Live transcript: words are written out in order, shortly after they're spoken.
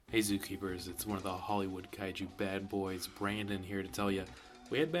Hey Zookeepers, it's one of the Hollywood Kaiju bad boys, Brandon, here to tell you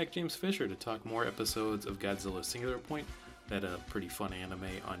we had back James Fisher to talk more episodes of Godzilla Singular Point, that pretty fun anime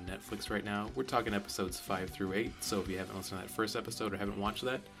on Netflix right now. We're talking episodes 5 through 8, so if you haven't listened to that first episode or haven't watched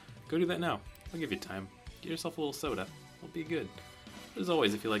that, go do that now. I'll give you time. Get yourself a little soda. It'll be good. As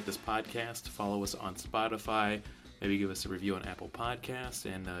always, if you like this podcast, follow us on Spotify, maybe give us a review on Apple Podcasts,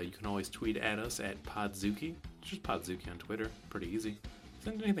 and you can always tweet at us at Podzuki. Just Podzuki on Twitter. Pretty easy.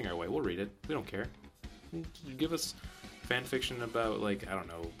 Send anything our way. We'll read it. We don't care. Give us fan fiction about, like, I don't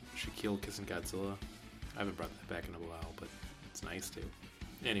know, Shaquille kissing Godzilla. I haven't brought that back in a while, but it's nice to.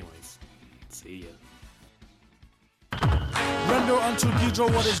 Anyways, see ya. Render unto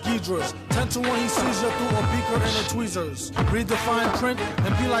Ghidra what is Ghidra's. 10 to 1 he sees you through a beaker and a tweezers. Read the fine print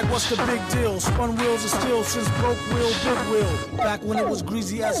and be like, what's the big deal? Spun wheels of steel since broke wheel, big wheel. Back when it was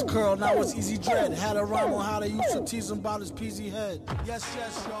greasy as curl, now it's easy dread. Had a rhyme on how they used to tease him about his peasy head. Yes,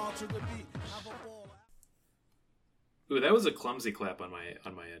 y'all, to the beat. Have a ball. Ooh, that was a clumsy clap on my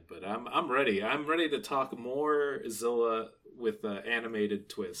end, but I'm ready. I'm ready to talk more Zilla with animated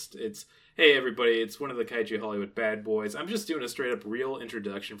twist. Hey everybody, it's one of the Kaiju Hollywood bad boys. I'm just doing a straight up real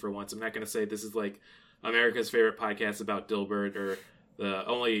introduction for once. I'm not going to say this is like America's favorite podcast about Dilbert or the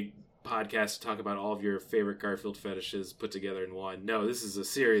only podcast to talk about all of your favorite Garfield fetishes put together in one. No, this is a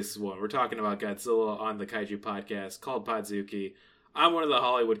serious one. We're talking about Godzilla on the Kaiju podcast called Podzuki. I'm one of the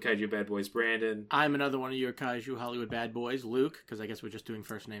Hollywood Kaiju bad boys, Brandon. I'm another one of your Kaiju Hollywood bad boys, Luke, because I guess we're just doing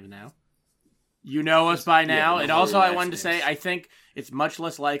first names now. You know us by now. Yeah, and also I wanted to say, I think it's much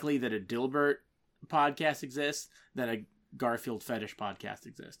less likely that a Dilbert podcast exists than a Garfield fetish podcast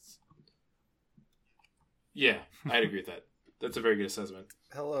exists. Yeah, I'd agree with that. That's a very good assessment.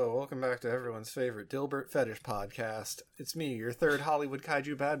 Hello, welcome back to everyone's favorite Dilbert Fetish podcast. It's me, your third Hollywood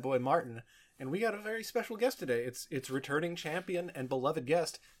Kaiju bad boy, Martin, and we got a very special guest today. It's returning champion and beloved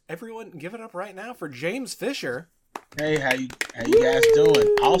guest. Everyone, give it up right now for James Fisher. Hey, how you guys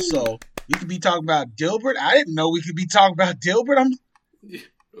doing? Also, we could be talking about Dilbert. I didn't know we could be talking about Dilbert.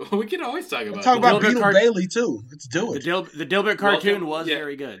 We can always talk about Beetle Bailey too. Let's do it. The Dilbert cartoon was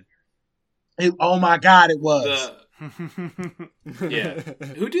very good. Oh my God, it was. Yeah.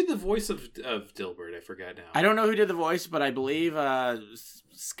 Who did the voice of Dilbert? I forgot now. I don't know who did the voice, but I believe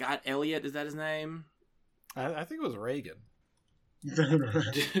Scott Elliott, is that his name? I think it was Reagan.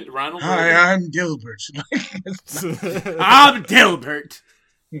 Ronald Hi, Reagan. I'm Dilbert. I'm Dilbert.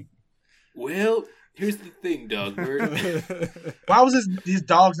 Well, here's the thing, Dogbert. Why was his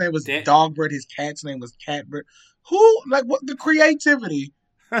dog's name was Dogbert? His cat's name was Catbert. Who, like, what the creativity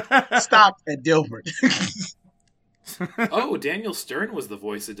stopped at Dilbert? Oh, Daniel Stern was the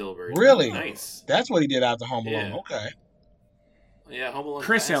voice of Dilbert. Really? Nice. That's what he did after Home Alone. Yeah. Okay. Yeah, Home Alone.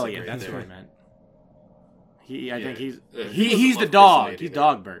 Chris classic Elliott, right that's there. what I meant. I think he he's the doesn't love dog. Chris He's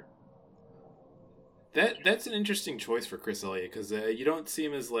Elliott Dogbert. That's an interesting choice for Chris Elliott because you don't see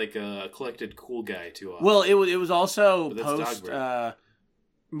him as like a collected cool guy too often. Well, it was also But that's post, Dogbert.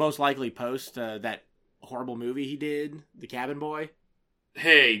 most likely post that horrible movie he did, The Cabin Boy.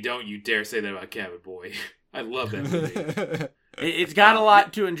 Hey, don't you dare say that about Cabin Boy. I love that movie. It's got a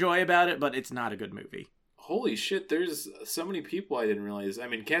lot to enjoy about it, but it's not a good movie. Holy shit, there's so many people I didn't realize. I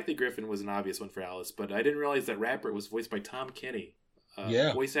mean, Kathy Griffin was an obvious one for Alice, but I didn't realize that Rapper was voiced by Tom Kenny.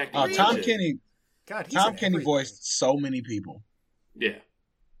 Yeah. Voice acting. Tom legend. Kenny. God, he's Tom in Kenny everything. voiced so many people. Yeah.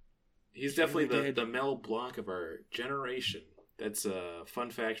 He's definitely really the did. Mel Blanc of our generation. That's a fun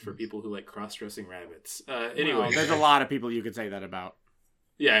fact for people who like cross-dressing rabbits. Anyway, Well, there's a lot of people you could say that about.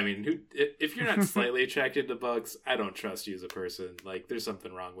 Yeah, I mean, if you're not slightly attracted to bugs, I don't trust you as a person. Like, there's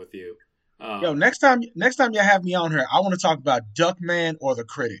something wrong with you. Yo, next time you have me on here, I want to talk about Duckman or the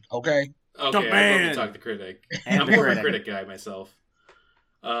Critic. Okay. Okay, I'd love Man. to talk to the critic. And I'm the more of a critic. critic guy myself.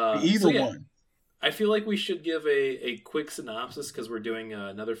 Either one. I feel like we should give a quick synopsis because we're doing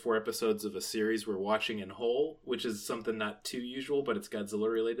another 4 episodes of a series we're watching in whole, which is something not too usual, but it's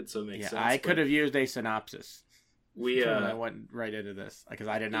Godzilla related, so it makes Yeah, sense. I But could have used a synopsis. We when I went right into this because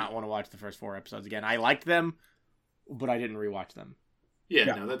I did not want to watch the first 4 episodes again. I liked them, but I didn't rewatch them. Yeah,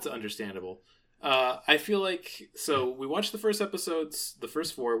 Yeah. no, that's understandable. I feel like, so we watched the first episodes, the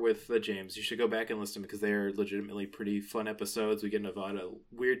first 4 with James. You should go back and listen because they are legitimately pretty fun episodes. We get into a lot of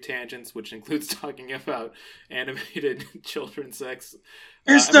weird tangents, which includes talking about animated children sex.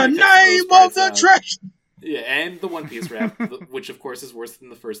 It's I the might cut name those parts of the out. trash. Yeah, and the One Piece rap, which of course is worse than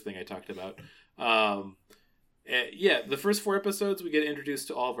the first thing I talked about. Yeah, the first 4 episodes, we get introduced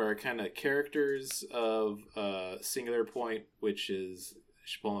to all of our kind of characters of Singular Point, which is, I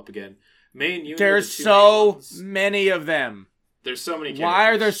should pull them up again. Main unit. There's the 2 main so ones. many of them. There's so many characters. Why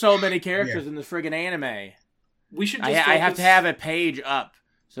are there so many characters in the friggin' anime? We should I just have to focus- have a page up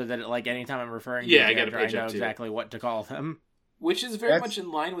so that like anytime I'm referring to Yeah, a I got a character, I page know up too. exactly what to call them. Which is very That's- much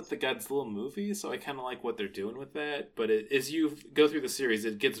in line with the Godzilla movie, so I kind of like what they're doing with that. But as you go through the series,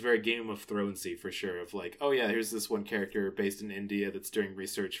 it gets very Game of Thronesy for sure. Of like, oh yeah, here's this one character based in India that's doing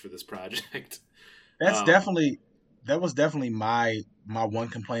research for this project. That was definitely my one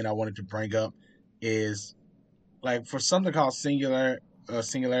complaint I wanted to bring up is like for something called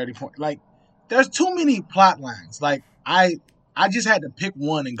singularity point. Like there's too many plot lines. Like I just had to pick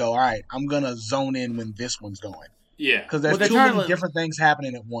one and go, all right, I'm gonna zone in when this one's going Yeah, because there's Well, too they're many trying to- different things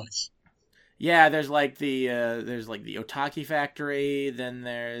happening at once. Yeah, there's like the Otaki factory. Then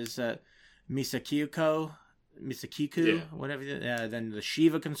there's Misakiku, Yeah. whatever. Then the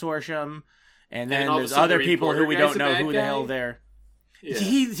Shiva consortium, and then all of a there's sudden other the people who reporter we guy's don't a know bad who the guy? hell they're. yeah.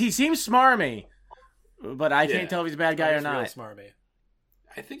 He seems smarmy, but I Yeah. can't tell if he's a bad guy or He's real not. smarmy.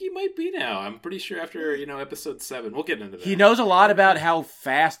 I think he might be now. I'm pretty sure after episode 7, we'll get into that. He knows a lot about how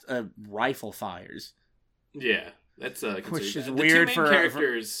fast a rifle fires. Yeah, that's Which is the weird two for- main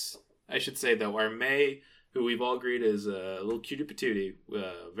characters. I should say though are May, who we've all agreed is a little cutie patootie,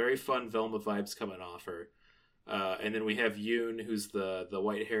 very fun Velma vibes coming off her, and then we have Yoon, who's the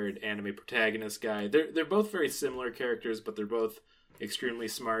white-haired anime protagonist guy. They're both very similar characters, but they're both extremely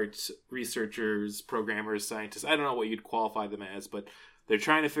smart researchers, programmers, scientists. I don't know what you'd qualify them as, but they're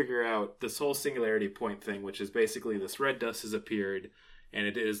trying to figure out this whole singularity point thing, which is basically this red dust has appeared. And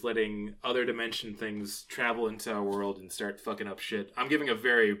it is letting other dimension things travel into our world and start fucking up shit. I'm giving a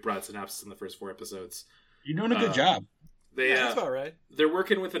very broad synopsis in the first 4 episodes. You're doing a good job. They Yeah, that's about right. they're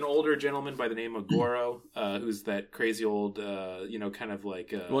working with an older gentleman by the name of Goro, who's that crazy old, kind of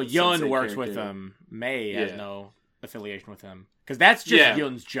like. Well, sensei Yun works with character. him. May has Yeah. no affiliation with him because that's just Yeah.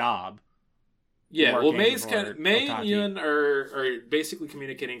 Yun's job. Yeah, well, working May's for May and Otaki. Yun are basically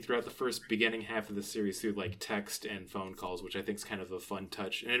communicating throughout the first beginning half of the series through like text and phone calls, which I think is kind of a fun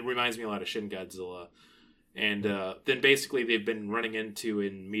touch, and it reminds me a lot of Shin Godzilla. And then basically they've been running into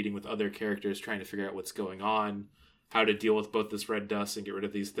and meeting with other characters, trying to figure out what's going on, how to deal with both this red dust and get rid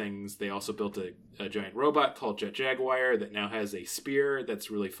of these things. They also built a giant robot called Jet Jaguar that now has a spear that's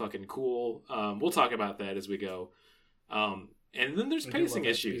really fucking cool. We'll talk about that as we go. And then there's I do pacing love that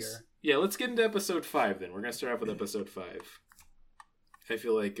issues. spear. Yeah, let's get into episode 5 then. We're going to start off with episode 5. I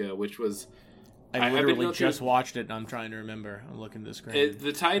feel like, which was... I I've been literally going through- just watched it and I'm trying to remember. I'm looking at the screen.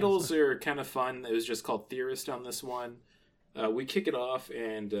 The titles are kind of fun. It was just called Theorist on this one. We kick it off,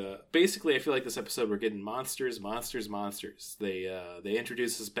 and basically I feel like this episode we're getting monsters. They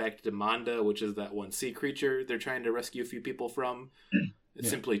introduce us back to Demanda, which is that one sea creature they're trying to rescue a few people from. It's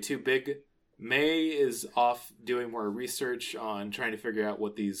simply too big. May is off doing more research on trying to figure out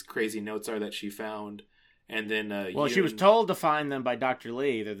what these crazy notes are that she found. And then well, she was Yoon- told to find them by Dr.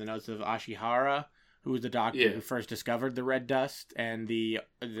 Lee. They're the notes of Ashihara, who was the doctor Yeah. who first discovered the red dust, and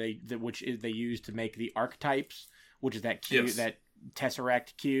which they used to make the archetypes, which is that cube, Yes. that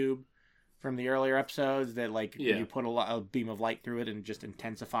tesseract cube from the earlier episodes that Yeah. you put a beam of light through it and it just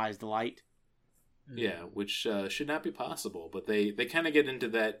intensifies the light. Yeah, which should not be possible, but they kind of get into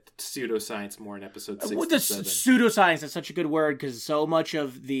that pseudoscience more in episode 6 Well, and the 7. pseudoscience is such a good word because so much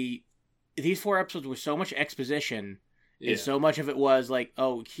of these 4 episodes were so much exposition, Yeah. and so much of it was like,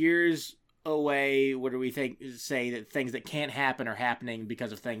 oh, here's a way. What do we say that things that can't happen are happening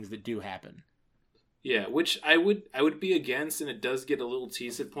because of things that do happen? Yeah, which I would be against, and it does get a little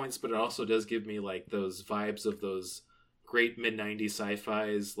tease at points, but it also does give me like those vibes of those great mid-90s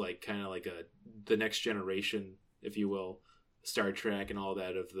sci-fis, like kind of like the Next Generation, if you will, Star Trek and all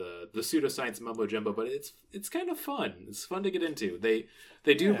that of the pseudoscience mumbo jumbo. But it's kind of fun. It's fun to get into. They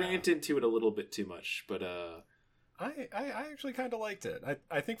do Yeah. rant into it a little bit too much, but I actually kind of liked it.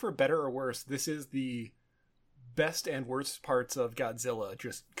 I think for better or worse, this is the best and worst parts of Godzilla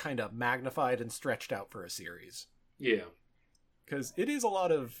just kind of magnified and stretched out for a series. yeah. Because it is a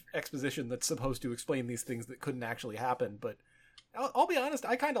lot of exposition that's supposed to explain these things that couldn't actually happen, but I'll be honest,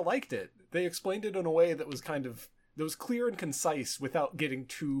 I kind of liked it. They explained it in a way that was clear and concise without getting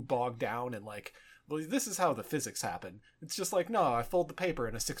too bogged down and like, well, this is how the physics happen. It's just like, no, I fold the paper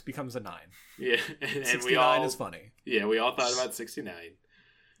and a 6 becomes a 9. Yeah, and 69 we all is funny. Yeah, we all thought about 69.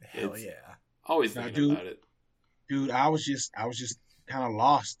 Hell It's- yeah. Always Now, thinking about it. Dude, I was just kind of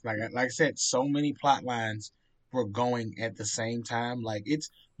lost. Like I said, so many plot lines were going at the same time. Like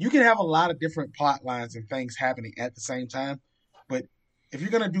you can have a lot of different plot lines and things happening at the same time, but if you're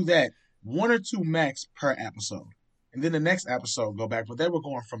gonna do that, 1 or 2 max per episode, and then the next episode go back. But they were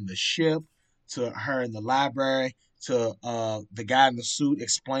going from the ship to her in the library to the guy in the suit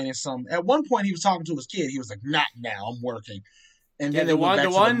explaining something. At one point, he was talking to his kid. He was like, "Not now, I'm working." And Yeah, then the they went one back the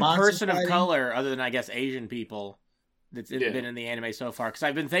to the one monster person of fighting. color, other than I guess Asian people, that's been in the anime so far. Because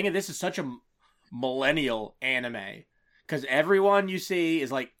I've been thinking this is such a millennial anime. Because everyone you see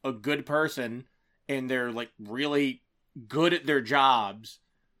is like a good person, and they're like really good at their jobs,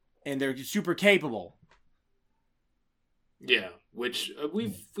 and they're super capable. Yeah, which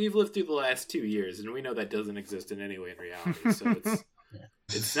we've lived through the last 2 years, and we know that doesn't exist in any way in reality. So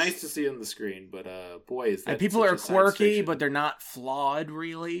it's nice to see on the screen, but boy, is that and people such are a science quirky, fiction. but they're not flawed,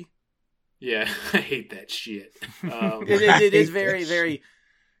 really. Yeah, I hate that shit. It is very, very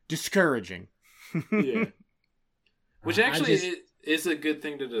discouraging. Yeah. Which I actually just- is a good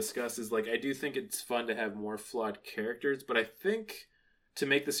thing to discuss. Is like I do think it's fun to have more flawed characters, but I think to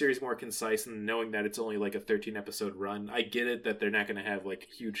make the series more concise and knowing that it's only like a 13 episode run, I get it that they're not going to have like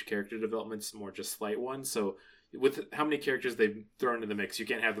huge character developments, more just slight ones. So with how many characters they've thrown into the mix, you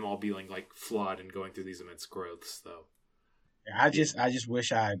can't have them all being like flawed and going through these immense growths, though. I just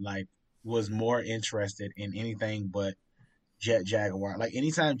wish I like was more interested in anything but Jet Jaguar. Like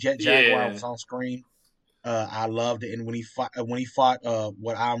anytime Jet Jaguar Yeah. was on screen, I loved it. And when he fought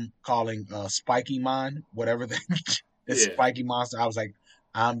what I'm calling Spiky Mon, whatever the Spiky monster, I was like,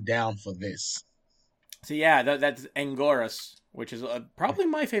 I'm down for this. So yeah, that's Anguirus, which is probably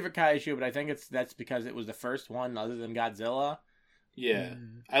my favorite kaiju, but I think that's because it was the first one other than Godzilla. Yeah,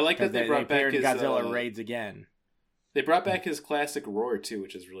 I like that they brought back paired his Godzilla raids again. They brought back his classic roar too,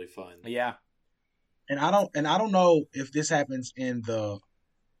 which is really fun. Yeah, And I don't know if this happens in the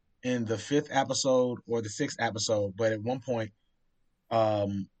 5th episode or the 6th episode, but at one point,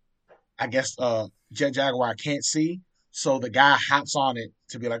 I guess Jet Jaguar can't see, so the guy hops on it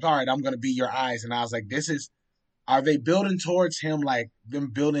to be like, all right, I'm gonna be your eyes. And I was like, are they building towards him like them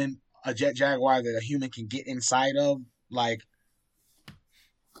building a Jet Jaguar that a human can get inside of, like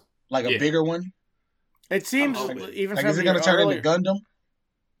a bigger one? it seems even Like, from is it gonna your turn earlier- into Gundam?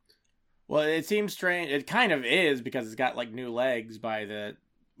 Well, it seems strange. It kind of is because it's got like new legs by the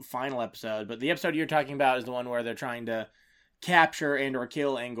final episode. But the episode you're talking about is the one where they're trying to capture and or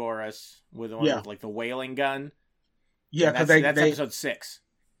kill Anguirus with the one with like the whaling gun. Yeah, And because that's they episode 6.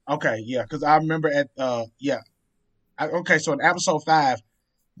 okay, yeah, because I remember at okay, so in episode 5,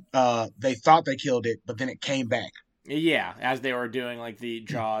 they thought they killed it, but then it came back. Yeah, as they were doing like the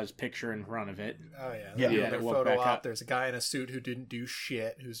Jaws picture in front of it. Oh yeah, Yeah. yeah. They Their woke photo back op. up. There's a guy in a suit who didn't do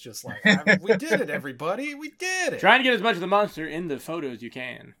shit. Who's just like, we did it, everybody. We did it. Trying to get as much of the monster in the photos as you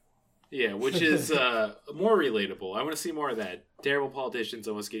can. Yeah, which is more relatable. I want to see more of that. Terrible politicians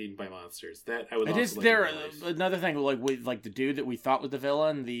almost get eaten by monsters. That I would. It also is like there. in real life. Another thing, like with like the dude that we thought was the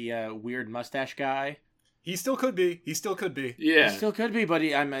villain, the weird mustache guy. He still could be. He still could be. Yeah, He still could be, but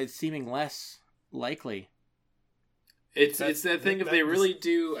it's seeming less likely. it's That's- that thing if that- they really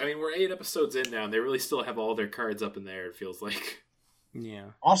do. I mean, we're 8 episodes in now, and they really still have all their cards up in there. It feels like.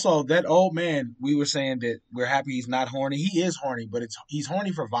 Yeah. Also, that old man, we were saying that we're happy he's not horny. He is horny, but he's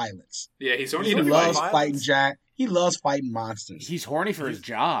horny for violence. Yeah, he's only He horny loves by fighting violence? He loves fighting monsters. He's horny for his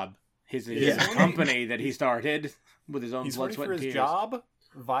job. His Yeah. company that he started with his own He's blood, ready sweat, for and his tears. job,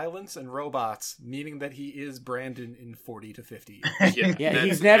 violence, and robots, meaning that he is Brandon in 40 to 50. Yeah, Yeah, that's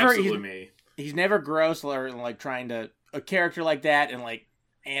he's never- absolutely me. He's never gross or like trying to a character like that in like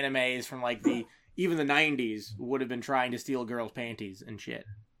animes from like even the 90s would have been trying to steal girls' panties and shit.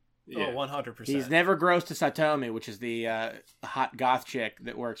 Yeah. Oh, 100%. He's never gross to Satomi, which is the hot goth chick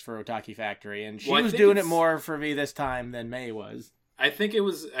that works for Otaki Factory, and she Well, I was think doing it it's- more for me this time than May was. I think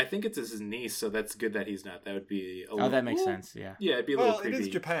it's his niece, so that's good that he's not. That would be. Oh, that makes sense. Yeah. Yeah, it'd be a little Well, it creepy. is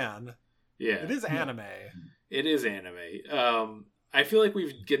Japan. Yeah, It is anime. It is anime. I feel like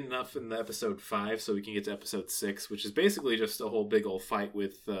we've get enough in the episode 5, so we can get to episode 6, which is basically just a whole big old fight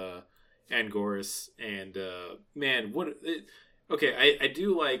with Anguirus. And man, okay, I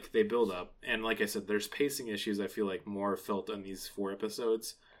do like they build up, and like I said, there's pacing issues. I feel like more felt on these 4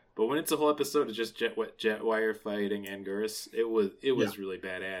 episodes, but when it's a whole episode of just Jetwire fighting Anguirus, it was really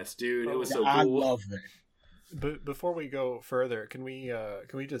badass, dude. It was so I cool. love that. But before we go further, can we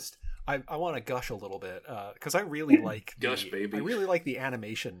just? I want to gush a little bit because I really like Gush, baby. I really like the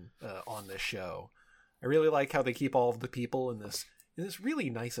animation on this show. I really like how they keep all of the people in this really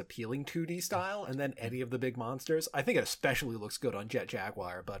nice, appealing 2D style, and then any of the big monsters. I think it especially looks good on Jet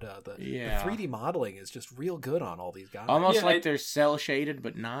Jaguar, but the 3D modeling is just real good on all these guys. Almost Yeah, like they're cell shaded,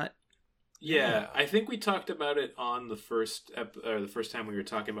 but not. Yeah, I think we talked about it on the first the first time we were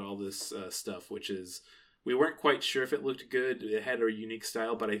talking about all this stuff, which is we weren't quite sure if it looked good. It had a unique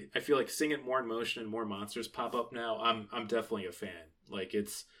style, but I feel like seeing it more in motion and more monsters pop up now, I'm definitely a fan. Like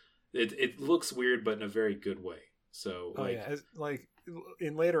it looks weird, but in a very good way. So like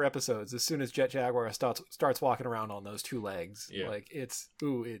in later episodes, as soon as Jet Jaguar starts walking around on those 2 legs, Yeah. like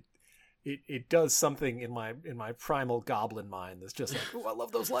it does something in my primal goblin mind that's just like, oh, I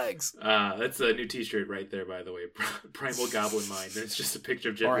love those legs. That's a new T-shirt right there, by the way. Primal Goblin Mind. It's just a picture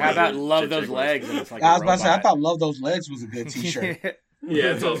of Jet. Or how about love those legs? And it's like I was about to say, I thought "Love Those Legs" was a good T-shirt.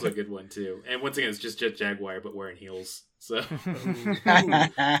 Yeah, it's also a good one too. And once again, it's just Jet Jaguar but wearing heels. So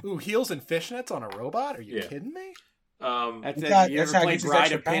ooh, heels and fishnets on a robot? Are you kidding me? That's it. You ever played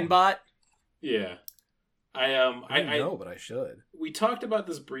Bride of Pinbot? Yeah. I know, but I should. We talked about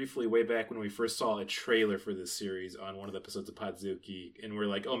this briefly way back when we first saw a trailer for this series on one of the episodes of Podzuki, and we're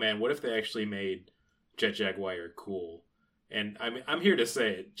like, oh man, what if they actually made Jet Jaguar cool? And I'm here to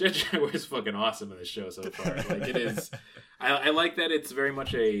say it. Jet Jaguar is fucking awesome in this show so far. Like, it is. I like that it's very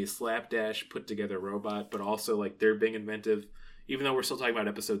much a slapdash put together robot, but also like they're being inventive. Even though we're still talking about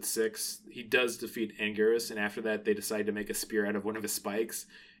episode 6, he does defeat Anguirus, and after that they decide to make a spear out of one of his spikes.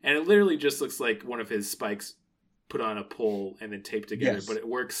 And it literally just looks like one of his spikes put on a pole and then taped together, but it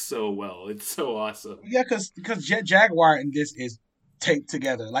works so well. It's so awesome. Yeah, because Jet Jaguar in this is taped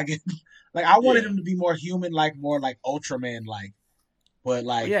together. Like I wanted him to be more human, like more like Ultraman like. But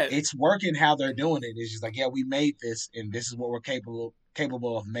like it's working how they're doing it. It's just like, yeah, we made this and this is what we're capable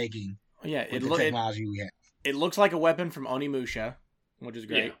of making. Yeah, with the technology we have. It looks like a weapon from Onimusha, which is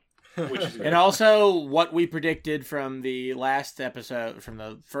great. Yeah. Which is and also what we predicted from the last episode, from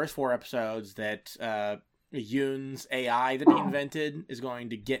the first 4 episodes, that Yoon's AI that he invented is going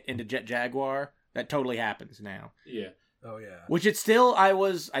to get into Jet Jaguar. That totally happens now. Yeah. Oh, yeah. Which it's still,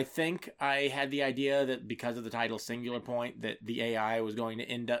 I think I had the idea that because of the title Singular Point, that the AI was going to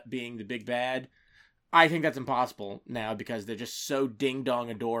end up being the big bad. I think that's impossible now because they're just so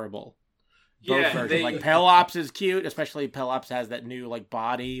ding-dong adorable. Both versions. Like Pelops is cute, especially Pelops has that new like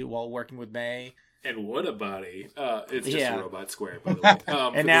body while working with May. And what a body! It's just a robot square, by the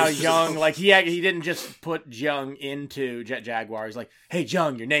way. And now Young, like he didn't just put Young into Jet Jaguar. He's like, hey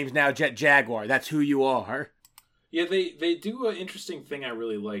Young, your name's now Jet Jaguar. That's who you are. Yeah, they do an interesting thing I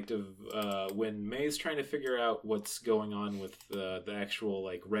really liked of when May's trying to figure out what's going on with the actual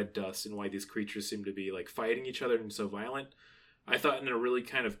like red dust and why these creatures seem to be like fighting each other and so violent. I thought in a really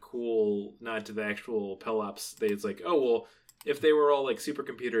kind of cool nod to the actual Pelops, it's like, oh, well, if they were all like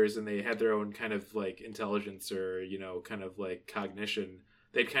supercomputers and they had their own kind of like intelligence or, you know, kind of like cognition,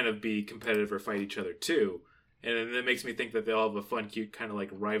 they'd kind of be competitive or fight each other too. And then that makes me think that they all have a fun, cute kind of like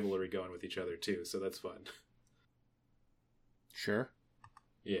rivalry going with each other too. So that's fun. Sure.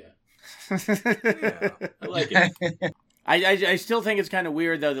 Yeah. I like it. I still think it's kind of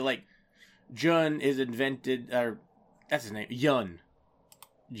weird though that like Jun is invented, or that's his name, Yun.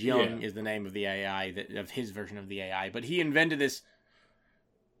 Young is the name of the AI, of his version of the AI. But he invented this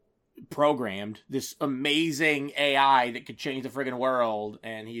this amazing AI that could change the friggin' world,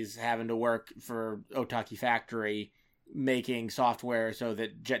 and he's having to work for Otaki Factory making software so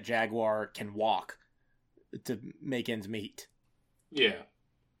that Jet Jaguar can walk to make ends meet. Yeah.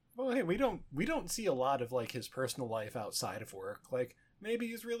 Well, hey, we don't see a lot of like his personal life outside of work. Like maybe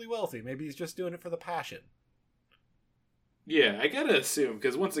he's really wealthy, maybe he's just doing it for the passion. Yeah, I gotta assume,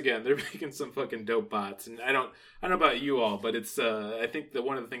 because once again, they're making some fucking dope bots, and I don't know about you all, but it's I think that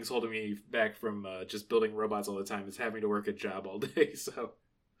one of the things holding me back from just building robots all the time is having to work a job all day. So,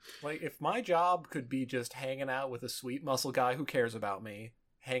 like, if my job could be just hanging out with a sweet muscle guy who cares about me,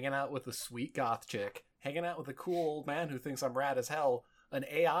 hanging out with a sweet goth chick, hanging out with a cool old man who thinks I'm rad as hell, an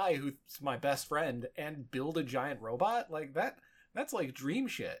AI who's my best friend, and build a giant robot, like that's like dream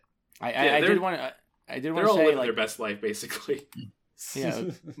shit. I did want to they're all say, living like, their best life, basically.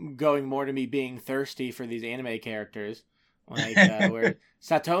 Going more to me being thirsty for these anime characters. Like, where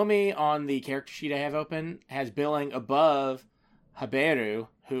Satomi on the character sheet I have open has billing above Haberu,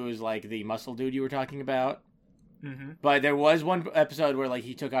 who's like the muscle dude you were talking about. Mm-hmm. But there was one episode where like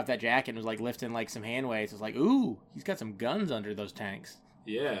he took off that jacket and was like lifting like some hand weights. It's like, ooh, he's got some guns under those tanks.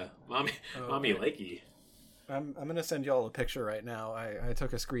 Yeah, mommy likey. I'm gonna send y'all a picture right now. I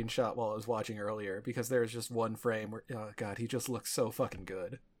took a screenshot while I was watching earlier because there's just one frame where, oh god, he just looks so fucking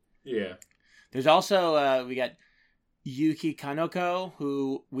good. Yeah. There's also we got Yuki Kanoko,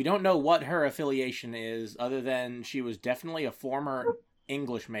 who we don't know what her affiliation is, other than she was definitely a former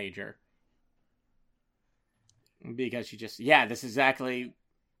English major. Because she just, this is exactly,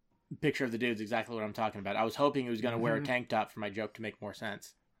 picture of the dude's exactly what I'm talking about. I was hoping he was going to wear a tank top for my joke to make more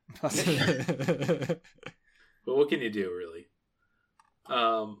sense. But what can you do, really?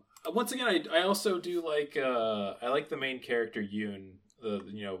 Once again, I also do like I like the main character Yoon.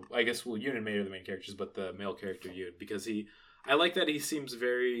 I guess Yoon and May are the main characters, but the male character Yoon, because I like that he seems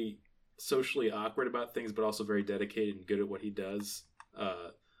very socially awkward about things, but also very dedicated and good at what he does.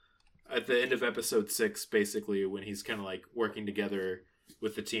 At the end of episode 6, basically, when he's kind of like working together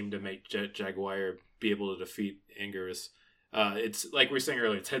with the team to make Jaguar be able to defeat Anguirus. It's like we were saying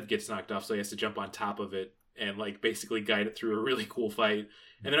earlier, its head gets knocked off, so he has to jump on top of it and like basically guide it through a really cool fight.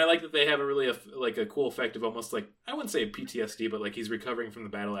 And then I like that they have a cool effect of almost like, I wouldn't say PTSD, but like he's recovering from the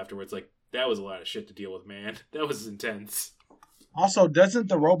battle afterwards. Like, that was a lot of shit to deal with, man. That was intense. Also, doesn't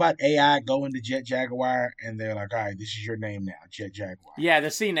the robot AI go into Jet Jaguar and they're like, all right, this is your name now, Jet Jaguar? Yeah, the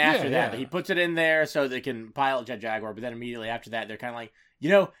scene after Yeah, that, he puts it in there so they can pilot Jet Jaguar, but then immediately after that, they're kind of like,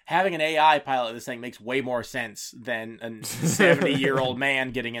 having an AI pilot this thing makes way more sense than a 70-year-old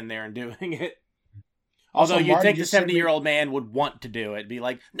man getting in there and doing it. Although Also, you'd Martin think the just sent me- 70-year-old man would want to do it. Be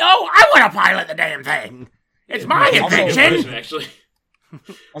like, no, I want to pilot the damn thing. It's my Also, invention. Actually.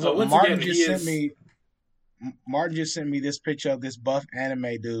 Also, once Martin again, just sent me. Martin just sent me this picture of this buff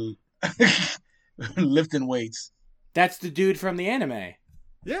anime dude lifting weights. That's the dude from the anime.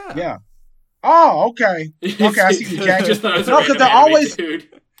 Yeah. Yeah. Oh, okay. Okay, I see the jacket. Just thought it was a No, 'cause random they're anime always-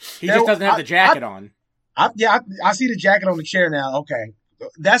 dude. He just doesn't have the jacket on. I see the jacket on the chair now. Okay.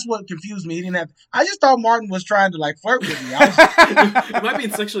 That's what confused me. He didn't have. I just thought Martin was trying to like flirt with me. Am I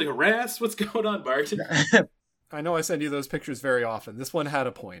being sexually harassed? What's going on, Martin? I know I send you those pictures very often. This one had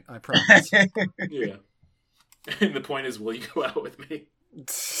a point, I promise. Yeah. And the point is, will you go out with me?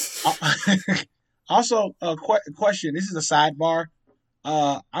 Also, question. This is a sidebar.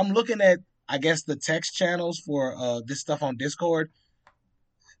 I'm looking at, I guess, the text channels for this stuff on Discord.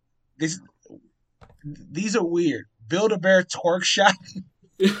 These are weird. Build-A-Bear twerk shot.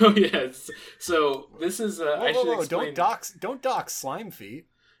 Oh yes. So this is. I should whoa, explain. don't dox Slime Feet.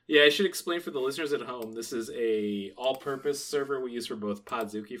 Yeah, I should explain for the listeners at home. This is a all-purpose server we use for both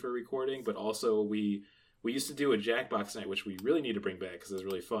Podzuki for recording, but also we used to do a Jackbox night, which we really need to bring back because it was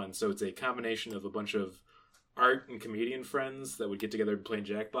really fun. So it's a combination of a bunch of art and comedian friends that would get together and play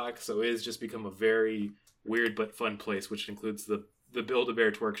Jackbox. So it has just become a very weird but fun place, which includes the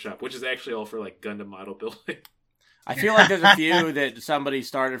Build-A-Bear twerk shop, which is actually all for like Gundam model building. I feel like there's a few that somebody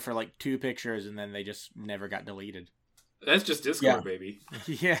started for like 2 pictures and then they just never got deleted. That's just Discord, Yeah. baby.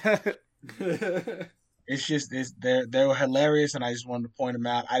 Yeah. It's just they were hilarious, and I just wanted to point them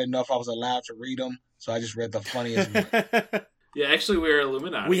out. I didn't know if I was allowed to read them, so I just read the funniest one. Yeah, actually, we're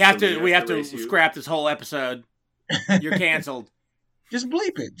Illuminati. we have so to erase you. scrap this whole episode. You're canceled. Just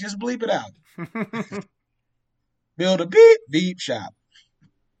bleep it. Just bleep it out. Build a beep beep shop.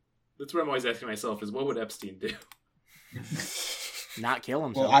 That's what I'm always asking myself: is what would Epstein do? Not kill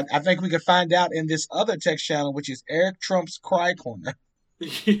himself. Well, I think we can find out in this other text channel, which is Eric Trump's Cry Corner.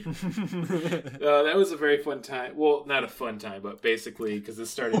 That was a very fun time. Well, not a fun time, but basically because this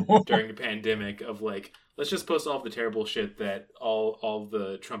started during the pandemic of like, let's just post all of the terrible shit that all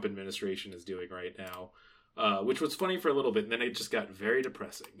the Trump administration is doing right now, which was funny for a little bit, and then it just got very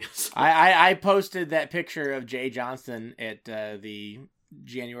depressing. So, I posted that picture of Jay Johnston at the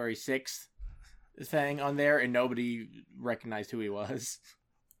January 6th thing on there, and nobody recognized who he was.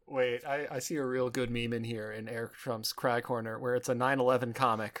 Wait, I see a real good meme in here in Eric Trump's Cry Corner where it's a 9/11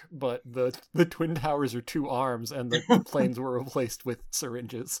 comic, but the Twin Towers are 2 arms and the planes were replaced with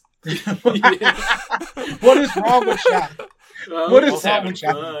syringes. What is wrong with shop? What is just wrong having with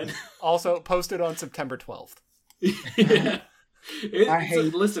y'all? fun. Also posted on September 12th. Yeah. I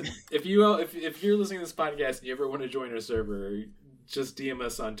hate- Listen, if you're listening to this podcast and you ever want to join our server, just DM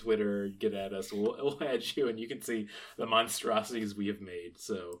us on Twitter, get at us. We'll add you, and you can see the monstrosities we have made.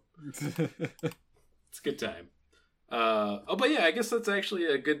 So it's a good time. But yeah, I guess that's actually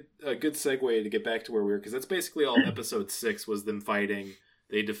a good segue to get back to where we were, because that's basically all episode 6 was them fighting.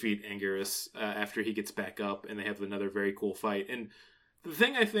 They defeat Anguirus after he gets back up, and they have another very cool fight. And the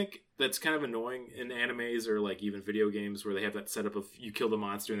thing I think that's kind of annoying in animes or like even video games where they have that setup of you kill the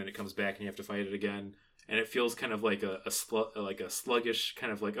monster and then it comes back and you have to fight it again, and it feels kind of like a sluggish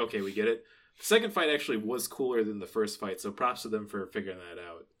kind of like, okay, we get it. The second fight actually was cooler than the first fight, so props to them for figuring that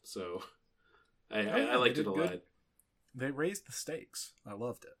out. So I liked it a lot. They raised the stakes. I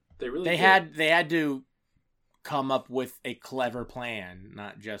loved it. They really They did. had to come up with a clever plan,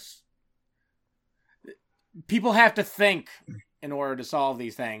 not just... People have to think in order to solve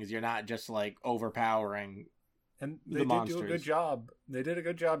these things. You're not just like overpowering. And The they did do a monsters. good job. They did a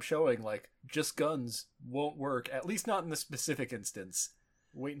good job showing, like, just guns won't work, at least not in the specific instance.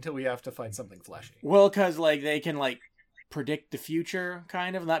 Wait until we have to fight something fleshy. Well, because like they can like predict the future,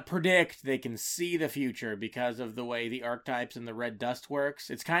 kind of. Not predict, they can see the future because of the way the archetypes and the red dust works.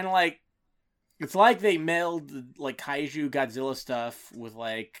 It's kind of like... It's like they meld like kaiju Godzilla stuff with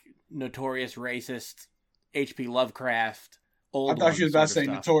like notorious racist H.P. Lovecraft old. I thought you was about to say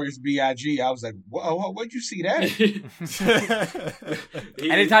stuff. Notorious B.I.G. I was like, where'd you see that?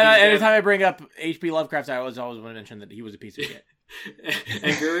 Anytime I bring up H.P. Lovecraft, I always want to mention that he was a piece of shit.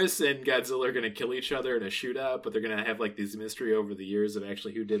 Anguirus and Godzilla are going to kill each other in a shootout, but they're going to have like these mystery over the years of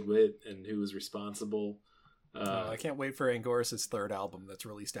actually who did what and who was responsible. I can't wait for Anguirus' third album that's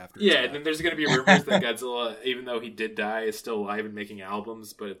released after. Yeah, and then there's going to be rumors that Godzilla, even though he did die, is still alive and making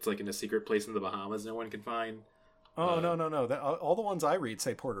albums, but it's like in a secret place in the Bahamas no one can find. Oh, no. All the ones I read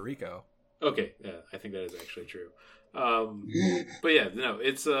say Puerto Rico. Okay, yeah, I think that is actually true. But yeah, no,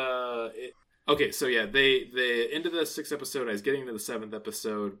 it's okay. So yeah, they end of the 6th episode. I was getting to the 7th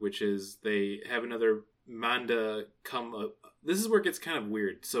episode, which is they have another Manda come up. This is where it gets kind of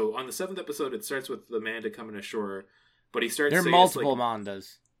weird. So on the 7th episode, it starts with the Manda coming ashore, but he starts. There are multiple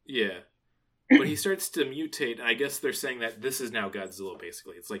Mandas. Yeah. But he starts to mutate, and I guess they're saying that this is now Godzilla,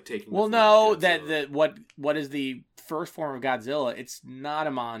 basically. It's like taking... Well, no, that what is the first form of Godzilla? It's not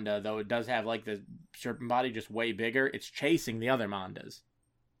a Manda, though it does have, like, the serpent body just way bigger. It's chasing the other Mandas.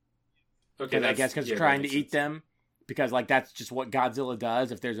 Okay, I guess because it's trying to eat them. Because, like, that's just what Godzilla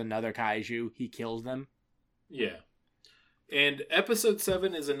does. If there's another kaiju, he kills them. Yeah. And episode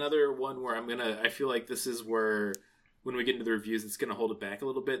 7 is another one where I feel like this is where... when we get into the reviews, it's going to hold it back a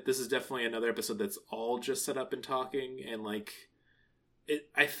little bit. This is definitely another episode that's all just set up and talking. And, like,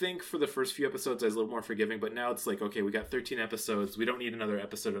 I think for the first few episodes, I was a little more forgiving. But now it's like, okay, we got 13 episodes. We don't need another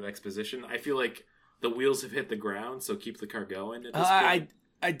episode of exposition. I feel like the wheels have hit the ground, so keep the car going at this point.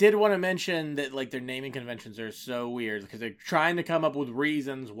 I did want to mention that, like, their naming conventions are so weird. Because they're trying to come up with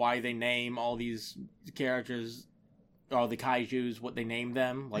reasons why they name all these characters, or the kaijus, what they name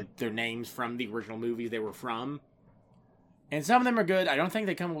them. Like, their names from the original movies they were from. And some of them are good. I don't think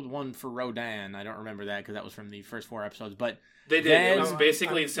they come up with one for Rodan. I don't remember that because that was from the first 4 episodes. But they did. Then, it was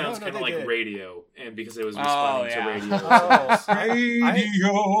basically, it sounds kind of like did. radio. And because it was responding to radio.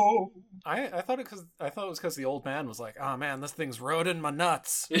 Radio. I thought it was because the old man was like, "Oh man, this thing's roding my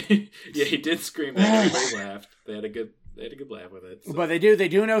nuts." Yeah, he did scream that. Everybody laughed. They had a good laugh with it. So. But they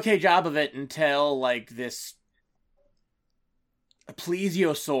do an okay job of it until, like, this a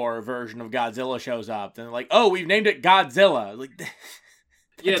plesiosaur version of Godzilla shows up. Then they're like, oh, we've named it Godzilla. Like,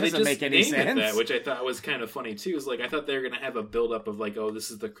 yeah, they just make any named sense. it that, which I thought was kind of funny too. Is like I thought they were gonna have a build up of like, oh, this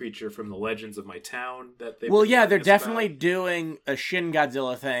is the creature from the legends of my town that they. Well, yeah, they're definitely doing a Shin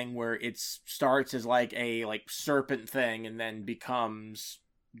Godzilla thing where it starts as like a serpent thing and then becomes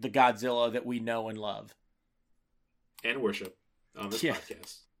the Godzilla that we know and love and worship on this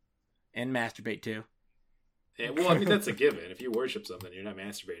podcast and masturbate too. And, well, I mean that's a given. If you worship something, you're not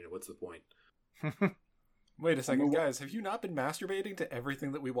masturbating. What's the point? Wait a second, guys. Have you not been masturbating to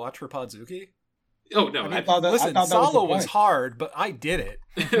everything that we watch for Podzuki? Oh, no. I thought Solo was hard, but I did it.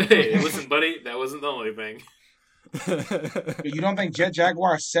 Hey, listen, buddy. That wasn't the only thing. You don't think Jet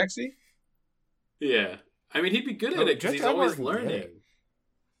Jaguar is sexy? Yeah. I mean, he'd be good at it because he's always learning.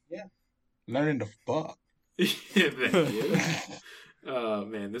 Yeah. Learning to fuck. Thank you. Oh,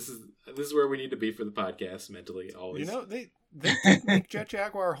 man. This is where we need to be for the podcast mentally, always. You know, they did make Jet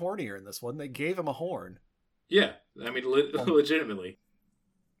Jaguar hornier in this one. They gave him a horn. Yeah, I mean, legitimately.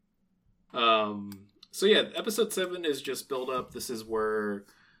 So yeah, episode 7 is just build up. This is where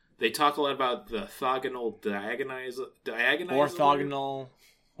they talk a lot about the orthogonal diagonizer. Orthogonal.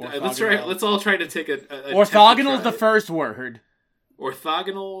 Let's all try to take a orthogonal is the first word.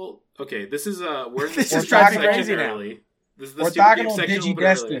 Orthogonal. Okay, this is we're in this is driving crazy now. This is the orthogonal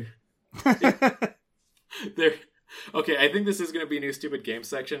digidestin. There. Okay, I think this is going to be a new stupid game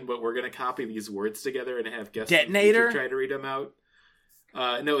section, but we're going to copy these words together and have guests Detonator? try to read them out.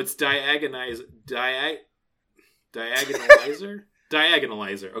 No, it's diagonalizer.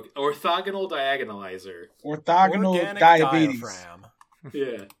 Diagonalizer. Okay, orthogonal diagonalizer. Orthogonal Organic diabetes. diaphragm.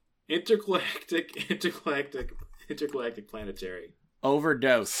 Yeah, intergalactic planetary.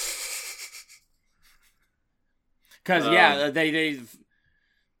 Overdose. Because they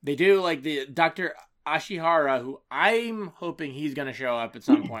do like the Dr. Ashihara, who I'm hoping he's going to show up at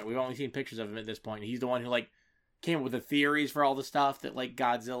some point. We've only seen pictures of him at this point. He's the one who came up with the theories for all the stuff that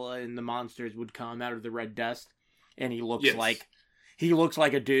Godzilla and the monsters would come out of the red dust. And he looks like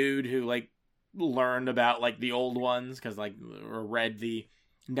a dude who learned about the old ones because or read the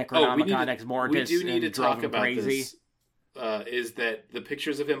Necronomicon Ex Mortis. We do need to talk about crazy. This. Is that the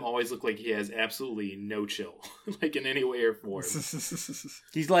pictures of him always look like he has absolutely no chill, in any way or form.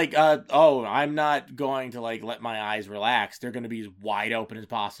 He's like, I'm not going to let my eyes relax. They're going to be as wide open as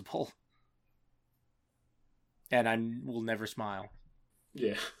possible. And I will never smile.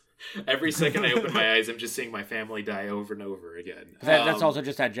 Yeah. Every second I open my eyes, I'm just seeing my family die over and over again. That's also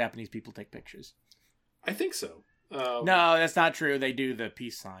just how Japanese people take pictures. I think so. No, that's not true. They do the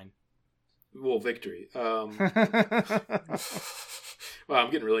peace sign. Well, victory. Wow,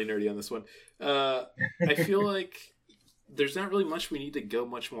 I'm getting really nerdy on this one. I feel like there's not really much we need to go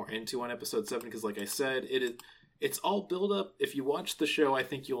much more into on episode 7 because, like I said, it's all build up. If you watch the show, I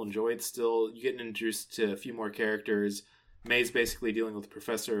think you'll enjoy it still. You get introduced to a few more characters. May's basically dealing with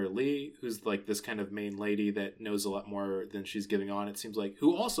Professor Lee, who's like this kind of main lady that knows a lot more than she's giving on, it seems like,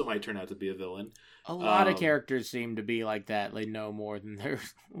 who also might turn out to be a villain. A lot of characters seem to be like that. They know more than they're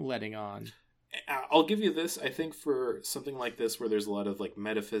letting on. I'll give you this. I think for something like this, where there's a lot of like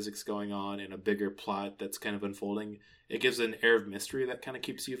metaphysics going on and a bigger plot that's kind of unfolding, it gives an air of mystery that kind of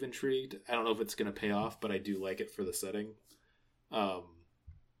keeps you intrigued. I don't know if it's going to pay off, but I do like it for the setting. And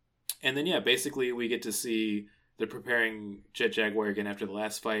then, yeah, basically we get to see they're preparing Jet Jaguar again after the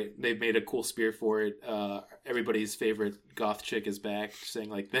last fight. They've made a cool spear for it. Everybody's favorite goth chick is back, saying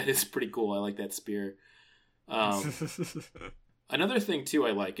like, that is pretty cool. I like that spear. Another thing too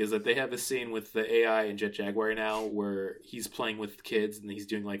I like is that they have a scene with the AI and Jet Jaguar now where he's playing with kids and he's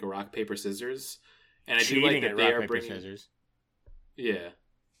doing like a rock paper scissors, and I do like that they are bringing scissors. Yeah,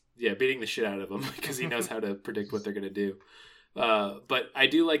 beating the shit out of them because he knows how to predict what they're gonna do. But I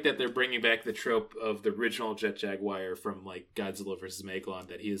do like that they're bringing back the trope of the original Jet Jaguar from like Godzilla vs. Megalon,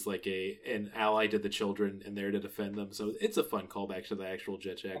 that he is like an ally to the children and there to defend them. So it's a fun callback to the actual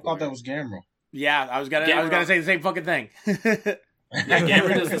Jet Jaguar. I thought that was Gamera. Yeah, I was gonna say the same fucking thing. Yeah,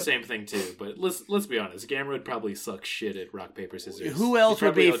 Gamera does the same thing too, but let's be honest, Gamera would probably suck shit at rock paper scissors. Who else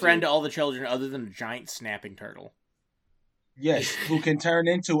would be a friend to all the children other than a giant snapping turtle? Yes, who can turn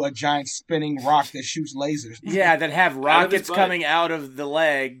into a giant spinning rock that shoots lasers. Yeah, that have rockets coming out of the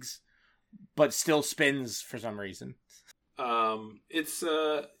legs, but still spins for some reason.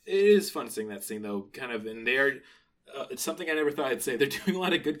 It is fun seeing that scene though, kind of, and they're. It's something I never thought I'd say. They're doing a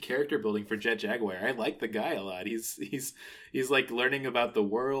lot of good character building for Jet Jaguar. I like the guy a lot. He's like learning about the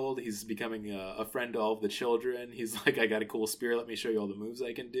world. He's becoming a friend to all of the children. He's like, I got a cool spear. Let me show you all the moves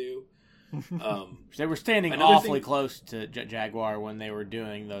I can do. They were standing awfully close to Jet Jaguar when they were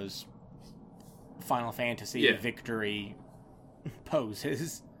doing those Final Fantasy victory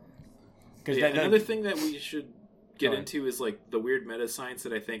poses. Another thing that we should get into is like the weird meta science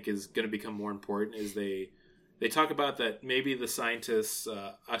that I think is going to become more important. Is they talk about that maybe the scientists,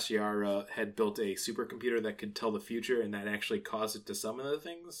 Ashiara, had built a supercomputer that could tell the future and that actually caused it to summon the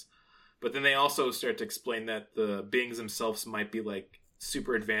things. But then they also start to explain that the beings themselves might be like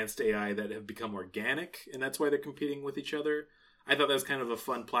super advanced AI that have become organic, and that's why they're competing with each other. I thought that was kind of a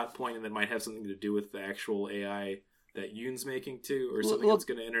fun plot point and that might have something to do with the actual AI that Yoon's making too, or something that's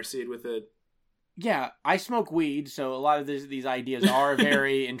going to intercede with it. Yeah, I smoke weed, so a lot of these ideas are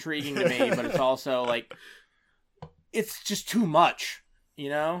very intriguing to me, but it's also like... It's just too much, you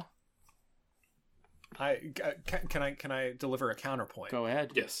know? Can I deliver a counterpoint? Go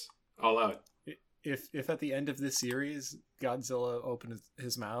ahead. Yes, all out. If at the end of this series, Godzilla opens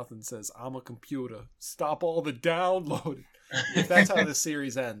his mouth and says, "I'm a computer, stop all the downloading." If that's how this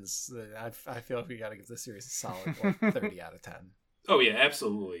series ends, I feel like we got to give this series a solid 30 out of 10. Oh yeah,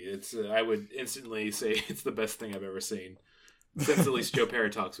 absolutely. It's I would instantly say it's the best thing I've ever seen since at least Joe Parra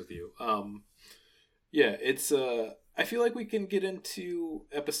talks with you. Yeah, it's I feel like we can get into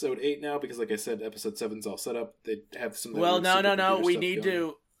episode 8 now because, like I said, episode 7's all set up. They have some. Well, no. We need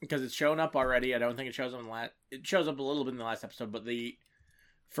to, because it's shown up already. I don't think it shows up in the last. It shows up a little bit in the last episode, but the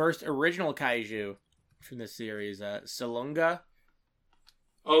first original kaiju from this series, Salunga.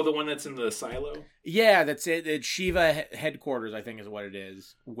 Oh, the one that's in the silo. Yeah, that's it. It's Shiva headquarters, I think, is what it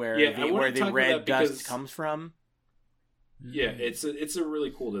is. Where the red dust comes from. Yeah, it's a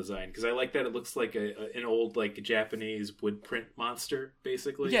really cool design because I like that it looks like an old like Japanese wood print monster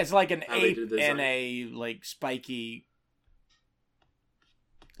basically. Yeah, it's like an ape and a like spiky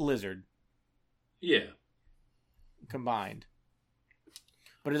lizard. Yeah, combined.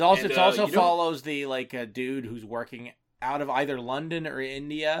 But it also follows the like a dude who's working out of either London or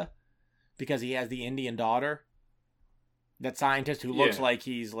India because he has the Indian daughter. That scientist who looks like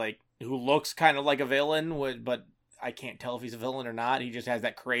who looks kind of like a villain but I can't tell if he's a villain or not. He just has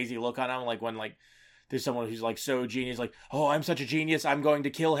that crazy look on him, like when like there's someone who's like so genius, like, oh, I'm such a genius, I'm going to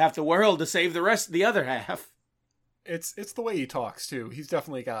kill half the world to save the other half. It's the way he talks too. He's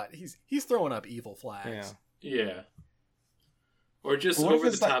definitely he's throwing up evil flags. Yeah. Or just over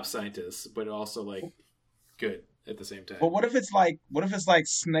the top scientists, but also like good at the same time. But what if it's like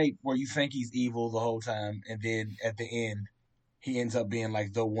Snape, where you think he's evil the whole time, and then at the end he ends up being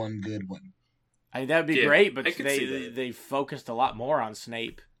like the one good one? I mean, that'd be great, but they focused a lot more on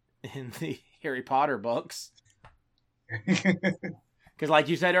Snape in the Harry Potter books. Because, like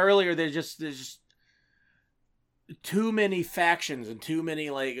you said earlier, there's just too many factions and too many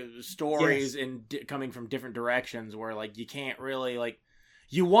like stories coming from different directions where like you can't really like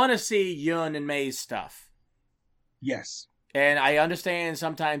you want to see Yun and May's stuff. Yes. And I understand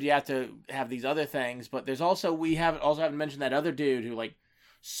sometimes you have to have these other things, but there's also haven't mentioned that other dude who like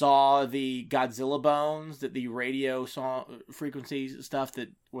saw the Godzilla bones that the radio frequency stuff that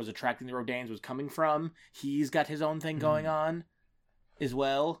was attracting the Rodans was coming from. He's got his own thing going on as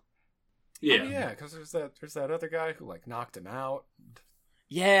well. Yeah, Oh, yeah, because there's that other guy who like knocked him out.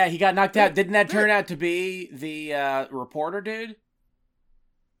 Yeah, he got knocked out. Didn't that turn out to be the reporter dude?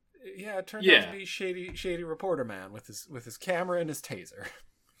 Yeah, it turned out to be shady reporter man with his camera and his taser.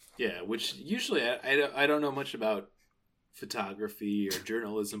 Yeah, which usually I don't know much about photography or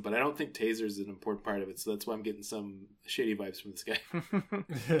journalism, but I don't think taser is an important part of it, so that's why I'm getting some shady vibes from this guy.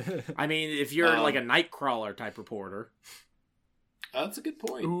 I mean, if you're like a Nightcrawler type reporter. That's a good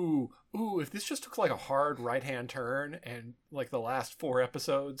point. Ooh, if this just took like a hard right-hand turn and like the last 4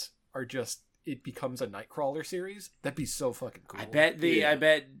 episodes are just it becomes a Nightcrawler series, that'd be so fucking cool. I bet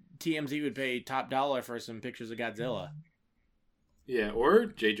TMZ would pay top dollar for some pictures of Godzilla. Yeah, or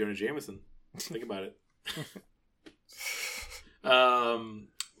J. Jonah Jameson. Think about it.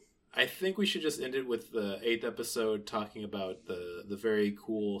 I think we should just end it with the 8th episode talking about the very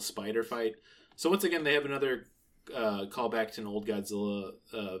cool spider fight. So once again, they have another callback to an old Godzilla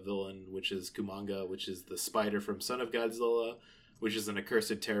villain, which is Kumanga, which is the spider from Son of Godzilla, which is an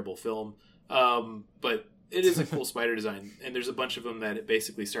accursed, terrible film. But it is a cool spider design, and there's a bunch of them that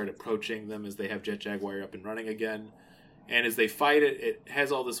basically start approaching them as they have Jet Jaguar up and running again. And as they fight it, it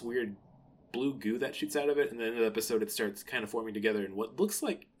has all this weird blue goo that shoots out of it, and then in the episode it starts kind of forming together in what looks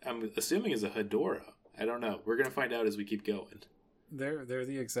like, I'm assuming, is a Hedorah. I don't know. We're going to find out as we keep going. They're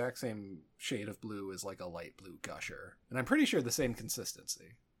the exact same shade of blue as like a light blue Gusher, and I'm pretty sure the same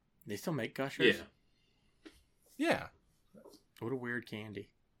consistency. They still make Gushers? Yeah. What a weird candy.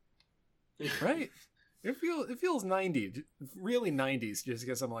 Right? It feels 90s, really 90s, just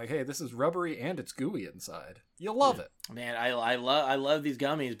because I'm like, hey, this is rubbery and it's gooey inside. You'll love it. Man, I love these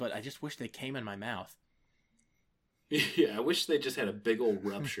gummies, but I just wish they came in my mouth. Yeah, I wish they just had a big old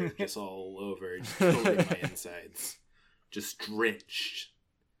rupture just all over, just coating my insides. Just drenched.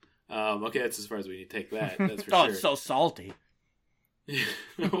 Okay, that's as far as we need to take that. That's for sure. Oh, it's so salty.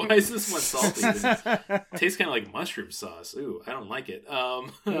 Why is this one salty? It tastes kind of like mushroom sauce. Ooh, I don't like it.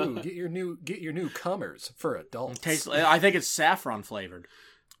 Ooh, get your new Cummers for adults. I think it's saffron flavored.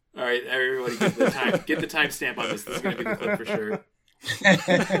 All right, everybody, get the timestamp on this. This is going to be the clip for sure.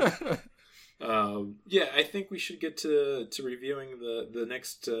 Yeah, I think we should get to reviewing the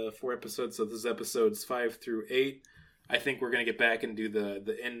next 4 episodes. So this is episodes 5 through 8. I think we're going to get back and do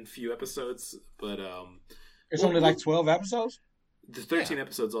the end few episodes, but it's only like 12 episodes. There's 13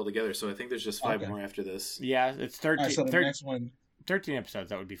 episodes altogether, so I think there's just 5 more after this. Yeah, it's 13. Right, so the next one, 13 episodes.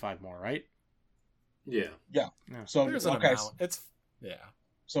 That would be 5 more, right? Yeah. So there's an amount. It's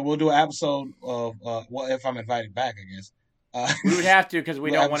So we'll do an episode of well, if I'm invited back, I guess. We would have to because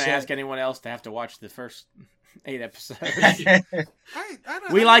we don't want to episode. ask anyone else to have to watch the first 8 episodes. I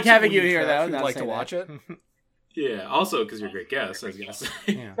We like having you here, though. You'd Not like say to that. watch it. Yeah, also because you're a great guest, I was going to say.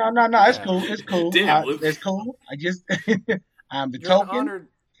 Yeah. No, it's cool. It's cool. Damn, Luke. It's cool. I just I'm the You're an token. honored.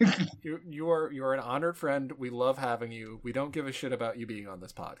 You are an honored friend. We love having you. We don't give a shit about you being on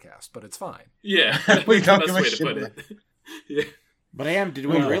this podcast, but it's fine. Yeah, We that's don't the give best a way to shit put about it. Yeah. But did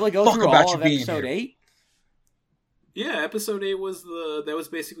we Well, really go fuck through about all you of being episode here. 8? Yeah, episode 8 was that was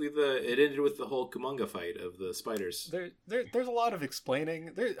basically it ended with the whole Kumanga fight of the spiders. There's a lot of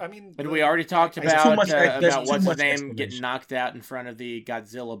explaining. But we already talked There's too much- there's about too what's his much name explanation. getting knocked out in front of the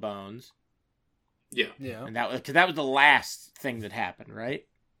Godzilla bones, Yeah. Yeah. and that was the last thing that happened, right?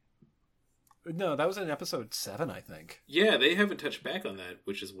 No, that was in episode 7, I think. Yeah, they haven't touched back on that,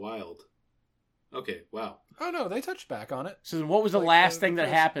 which is wild. Okay, wow. Oh no, they touched back on it. So then what was the Like, last the thing that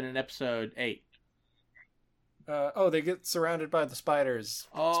first- happened in episode 8? They get surrounded by the spiders,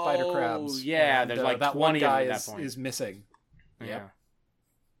 spider crabs. Yeah, and, there's like that 20 one of guy them at that point. is missing. Yeah. Yep.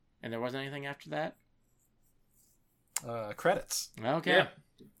 And there wasn't anything after that? Credits. Okay. Yeah.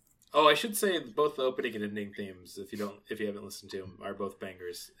 Oh, I should say both the opening and ending themes, if you haven't listened to them, are both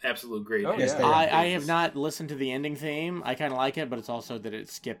bangers. Absolute great. Oh, Yes, yeah. they are. I have not listened to the ending theme. I kind of like it, but it's also that it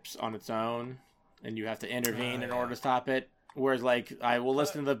skips on its own, and you have to intervene in yeah. order to stop it. Whereas, like, I will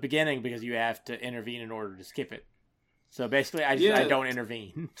listen to the beginning because you have to intervene in order to skip it. So basically, I don't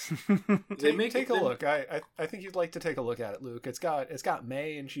intervene. Take a look. I think you'd like to take a look at it, Luke. It's got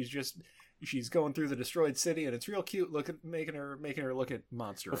May, and she's going through the destroyed city, and it's real cute. Making her look at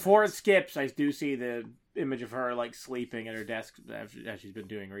monster. Before it skips, I do see the image of her like sleeping at her desk as she's been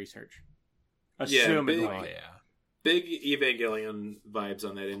doing research. Yeah, Assumedly. big- Oh yeah. Big Evangelion vibes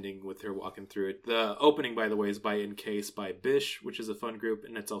on that ending with her walking through it. The opening, by the way, is by Encase by Bish, which is a fun group,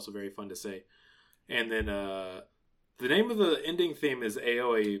 and it's also very fun to say. And then the name of the ending theme is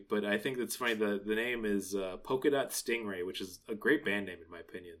Aoi, but I think that's funny. The name is Polka Dot Stingray, which is a great band name in my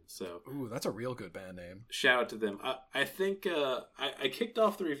opinion. So, Ooh, that's a real good band name. Shout out to them. I think I kicked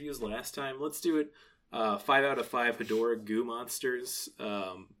off the reviews last time. Let's do it. 5 out of 5 Hedora Goo Monsters.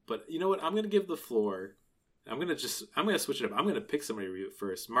 But you know what? I'm gonna give the floor. I'm gonna switch it up. I'm gonna pick somebody to review it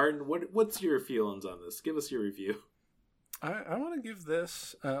first. Martin, what's your feelings on this? Give us your review. I want to give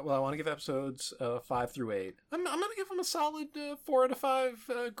this. I want to give episodes 5 through 8. I'm going to give them a solid 4 out of 5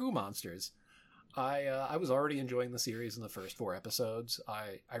 Goo Monsters. I was already enjoying the series in the first 4 episodes.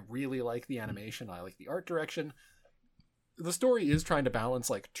 I really like the animation. I like the art direction. The story is trying to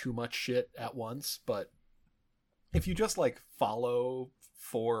balance like too much shit at once, but if you just like follow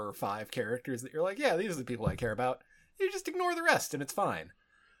 4 or 5 characters that you're like, yeah, these are the people I care about, you just ignore the rest and it's fine.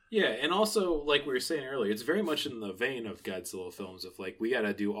 Yeah, and also, like we were saying earlier, it's very much in the vein of Godzilla films of, like, we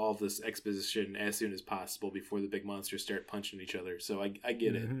gotta do all this exposition as soon as possible before the big monsters start punching each other, so I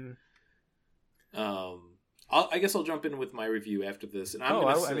get it. I guess I'll jump in with my review after this. And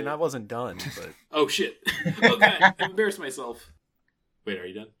I wasn't done, but... Oh, shit. Oh, God, I embarrassed myself. Wait, are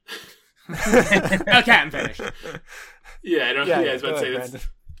you done? Okay, I'm finished. Yeah, I don't... Yeah, I was about to say Brandon.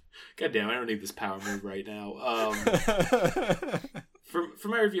 God damn, I don't need this power move right now. For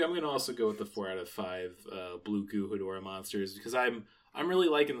my review, I'm going to also go with the 4 out of 5 Blue Goo Hedora Monsters because I'm really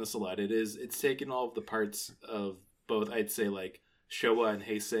liking this a lot. It's taken all of the parts of both, I'd say, like Showa and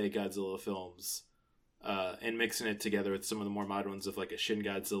Heisei Godzilla films, and mixing it together with some of the more modern ones of like a Shin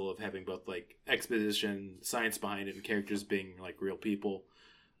Godzilla of having both like exposition, science behind it, and characters being like real people.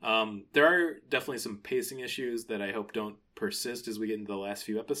 There are definitely some pacing issues that I hope don't persist as we get into the last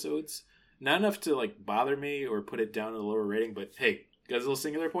few episodes. Not enough to like bother me or put it down to a lower rating, but hey, Godzilla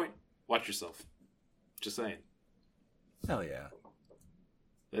Singular Point, watch yourself. Just saying. Hell yeah.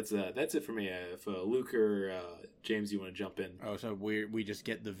 That's it for me. If Luke or James, you want to jump in? Oh, so we just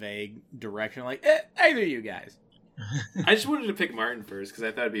get the vague direction, like either you guys. I just wanted to pick Martin first because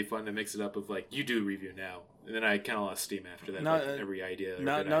I thought it'd be fun to mix it up with like you do review now, and then I kind of lost steam after that. No, like, every idea.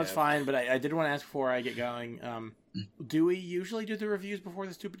 No, it's fine. But I did want to ask before I get going. Do we usually do the reviews before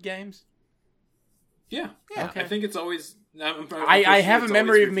the stupid games? Yeah. Okay. I think it's always. I have a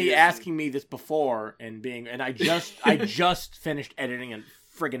memory of me asking me this before and I just finished editing a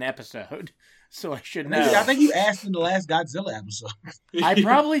friggin' episode, so I should know. I think you asked in the last Godzilla episode. I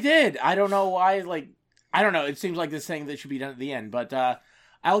probably did. I don't know why. Like, I don't know. It seems like this thing that should be done at the end, but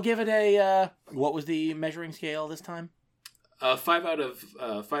I'll give it a. What was the measuring scale this time? 5 out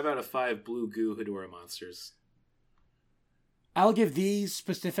of 5 Blue Goo Hedora Monsters. I'll give these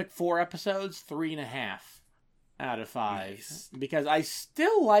specific 4 episodes 3.5 out of 5. Nice. Because I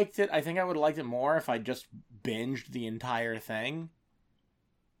still liked it. I think I would have liked it more if I just binged the entire thing.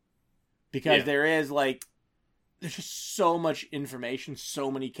 Because there's just so much information,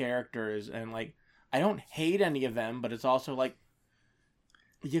 so many characters, and like, I don't hate any of them, but it's also like,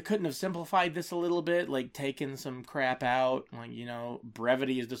 you couldn't have simplified this a little bit, like taken some crap out, like, you know,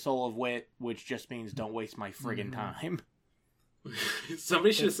 brevity is the soul of wit, which just means don't waste my friggin' time.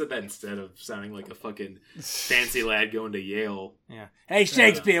 Somebody should have said that instead of sounding like a fucking fancy lad going to Yale. Yeah. Hey,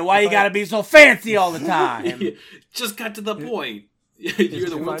 Shakespeare, why you gotta be so fancy all the time? Just got to the point. You're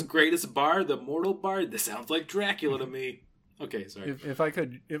the world's greatest bard, the mortal bard. This sounds like Dracula to me. Okay, sorry. If I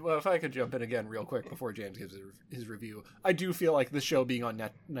could jump in again real quick before James gives his review, I do feel like the show being on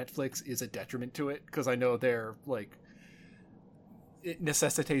Netflix is a detriment to it because I know they're like, it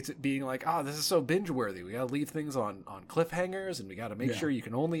necessitates it being like, this is so binge worthy. We gotta leave things on cliffhangers, and we gotta make sure you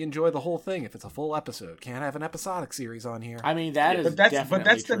can only enjoy the whole thing if it's a full episode. Can't have an episodic series on here. I mean, that's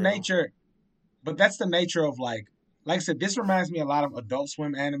the nature. But that's the nature of like I said, this reminds me a lot of Adult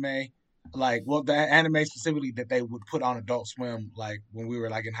Swim anime. Like, well, the anime specifically that they would put on Adult Swim, like when we were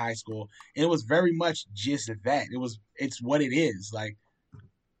like in high school, and it was very much just that. It's what it is. Like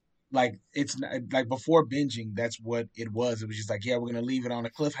it's like before binging, that's what it was. It was just like, yeah, we're gonna leave it on a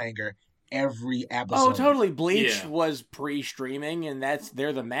cliffhanger every episode. Oh, totally. Bleach was pre-streaming, and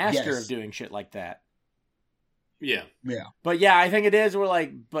they're the master of doing shit like that. Yeah. Yeah. But yeah, I think it is.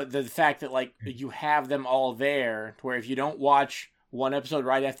 But the fact that like you have them all there, to where if you don't watch one episode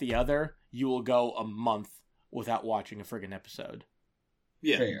right after the other, you will go a month without watching a friggin' episode.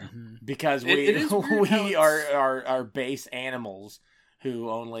 Yeah. Fair. Because we are base animals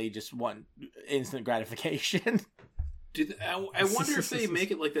who only just want instant gratification. I wonder if they make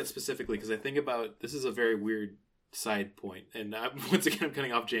it like that specifically, because I think about, this is a very weird side point, and once again I'm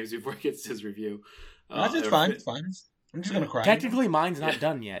cutting off James before he gets to his review. That's just fine. It's fine. I'm just gonna cry. Technically, mine's not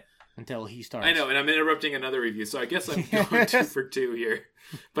done yet until he starts. I know, and I'm interrupting another review, so I guess I'm going 2 for 2 here.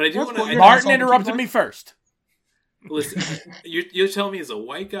 But I do want to. Martin interrupted me first. Listen, you're telling me as a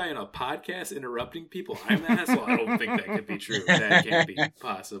white guy on a podcast interrupting people, I'm an asshole? I don't think that could be true. That can't be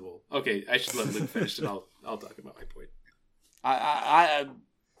possible. Okay, I should let Luke finish, and I'll talk about my point.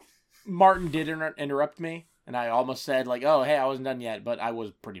 Martin did interrupt me, and I almost said, like, oh, hey, I wasn't done yet, but I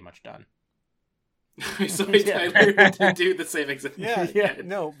was pretty much done. So I learned to do the same exact thing. Yeah.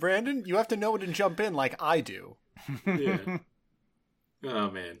 No, Brandon, you have to know it and jump in like I do. Yeah. Oh,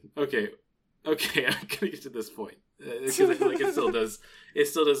 man. Okay, I'm gonna get to this point. Because I feel like it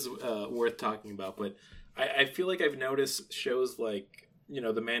still does worth talking about. But I feel like I've noticed shows like, The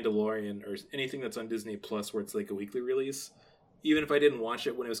Mandalorian or anything that's on Disney Plus where it's like a weekly release. Even if I didn't watch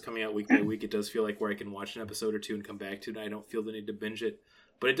it when it was coming out week by week, it does feel like where I can watch an episode or 2 and come back to it, and I don't feel the need to binge it.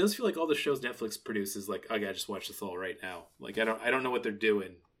 But it does feel like all the shows Netflix produces, like, I gotta just watch this all right now. Like, I don't know what they're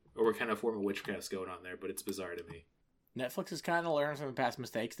doing, or what kind of form of witchcraft's going on there, but it's bizarre to me. Netflix has kind of learned from the past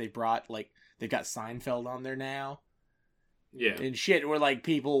mistakes. They've got Seinfeld on there now. Yeah. And shit where, like,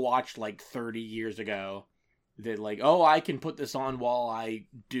 people watched, like, 30 years ago. They're like, oh, I can put this on while I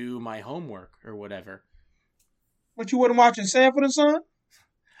do my homework or whatever. But you wasn't watching Sanford and Son?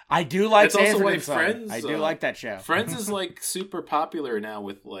 I do like That's also Sanford why and Son. Friends, I do like that show. Friends is like super popular now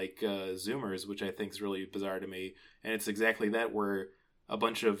with like Zoomers, which I think is really bizarre to me. And it's exactly that, where a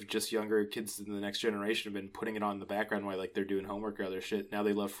bunch of just younger kids in the next generation have been putting it on in the background while like they're doing homework or other shit. Now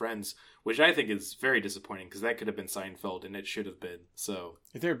they love Friends, which I think is very disappointing because that could have been Seinfeld and it should have been. So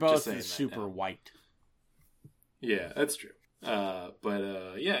they're both super white. Yeah, that's true.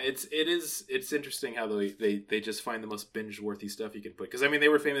 Yeah, it's interesting how they just find the most binge-worthy stuff you can put. Because, I mean, they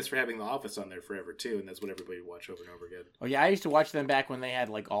were famous for having The Office on there forever, too, and that's what everybody would watch over and over again. Oh, yeah, I used to watch them back when they had,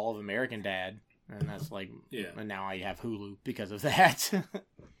 like, all of American Dad. And that's, like, yeah. And now I have Hulu because of that.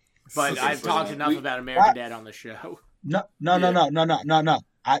 But I've talked enough about American Dad on the show. No.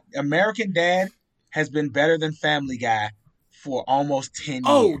 American Dad has been better than Family Guy for almost 10 years.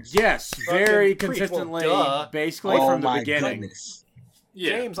 Oh, yes. Very Fucking consistently, prequel, basically from the beginning. Goodness.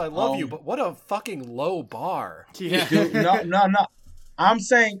 Yeah. James, I love you, but what a fucking low bar. Yeah. Dude, no. I'm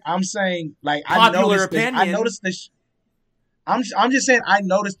saying, like, Popular opinion. I noticed this. I'm just saying, I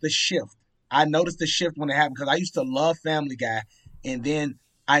noticed the shift. I noticed the shift when it happened because I used to love Family Guy, and then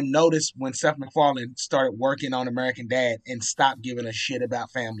I noticed when Seth MacFarlane started working on American Dad and stopped giving a shit about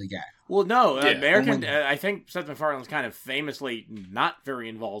Family Guy. Well, no, Yeah. American. I think Seth MacFarlane's kind of famously not very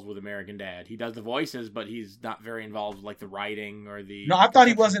involved with American Dad. He does the voices, but he's not very involved with like the writing or the. No, I thought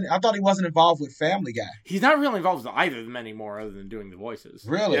he wasn't involved with Family Guy. He's not really involved with either of them anymore, other than doing the voices.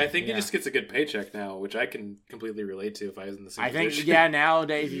 Really? Yeah, I think he just gets a good paycheck now, which I can completely relate to if I was in the same position.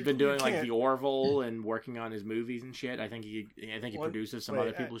 Nowadays he's been doing like the Orville and working on his movies and shit. I think he produces some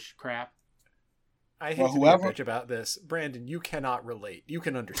other people's crap. I hate to be a bitch about this. Brandon, you cannot relate. You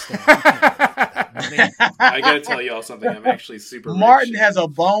can understand. You can't relate to that. I gotta tell you all something. I'm actually super Martin rich. has a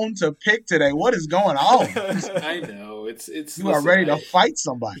bone to pick today. What is going on? I know. It's You are ready to fight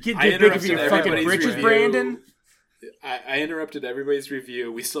somebody. You can't get big for your fucking britches, Brandon. I interrupted everybody's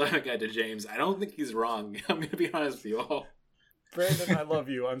review. We still haven't got to James. I don't think he's wrong. I'm gonna be honest with you all. Brandon, I love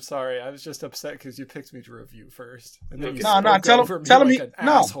you. I'm sorry. I was just upset because you picked me to review first. And then you tell him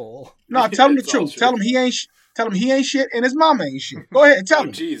asshole. No, tell him the truth. Tell him he ain't shit and his mama ain't shit. Go ahead, tell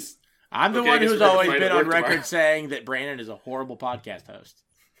him. Jeez. I'm the one who's always been on record saying that Brandon is a horrible podcast host.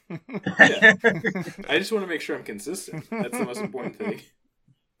 Yeah. I just want to make sure I'm consistent. That's the most important thing.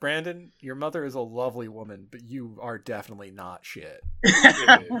 Brandon, your mother is a lovely woman, but you are definitely not shit.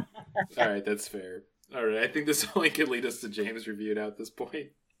 Okay. All right, that's fair. All right, I think this only could lead us to James' review now at this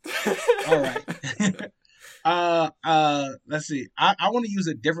point. All right. Let's see. I want to use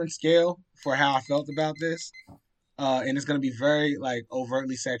a different scale for how I felt about this. And it's going to be very, like,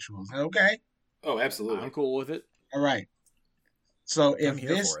 overtly sexual. Is that okay? Oh, absolutely. I'm cool with it. All right. So if I'm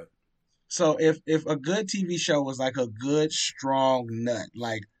here for it. So if a good TV show was like a good, strong nut,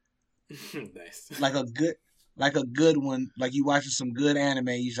 like Nice. like a good one, like you watching some good anime,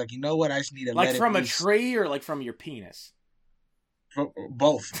 you're like, you know what, I just need to Like let from it a loose. tree or like from your penis?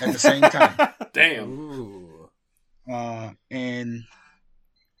 Both at the same time. Damn. Ooh. And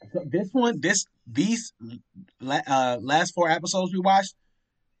these last 4 episodes we watched,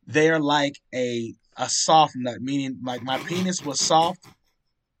 they're like a soft nut, meaning like my penis was soft,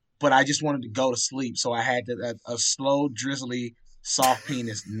 but I just wanted to go to sleep, so I had a slow, drizzly, soft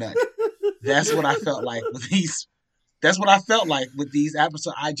penis nut. That's what I felt like with these. That's what I felt like with these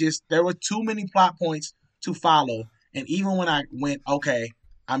episodes. There were too many plot points to follow, and even when I went, okay,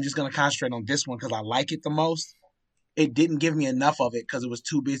 I'm just gonna concentrate on this one because I like it the most. It didn't give me enough of it because it was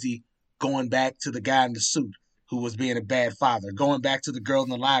too busy going back to the guy in the suit who was being a bad father, going back to the girl in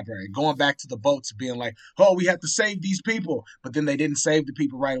the library, going back to the boats, being like, oh, we have to save these people. But then they didn't save the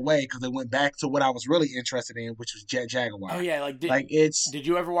people right away because they went back to what I was really interested in, which was Jet Jaguar. Oh yeah, did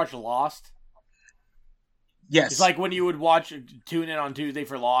you ever watch Lost? Yes. It's like when you would tune in on Tuesday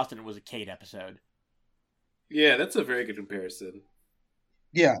for Lost and it was a Kate episode. Yeah, that's a very good comparison.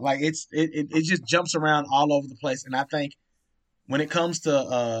 Yeah, like it just jumps around all over the place. And I think when it comes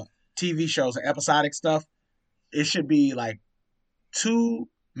to TV shows and episodic stuff, it should be like 2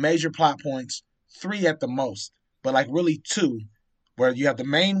 major plot points, 3 at the most, but like really 2, where you have the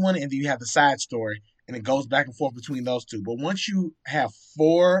main one and then you have the side story, and it goes back and forth between those 2. But once you have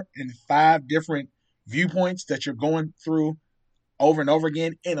 4 and 5 different viewpoints that you're going through over and over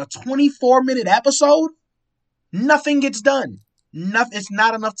again in a 24-minute episode, nothing gets done. It's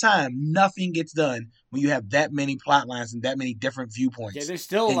not enough time. Nothing gets done when you have that many plot lines and that many different viewpoints. Yeah, there's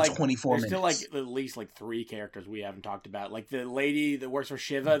still in 24 minutes. There's still like at least like 3 characters we haven't talked about. Like the lady that works for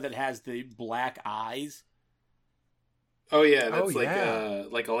Shiva that has the black eyes. Oh yeah, that's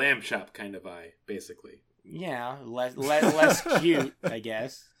like a lamb chop kind of eye, basically. Yeah, less cute, I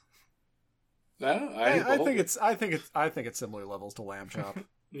guess. I think it's similar levels to Lamb Chop.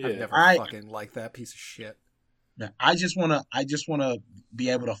 Yeah. I've never fucking liked that piece of shit. I just wanna be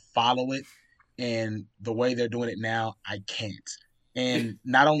able to follow it, and the way they're doing it now, I can't. And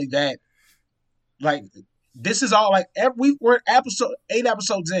not only that, like this is all like we're 8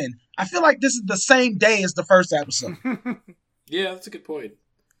 episodes in. I feel like this is the same day as the first episode. Yeah, that's a good point.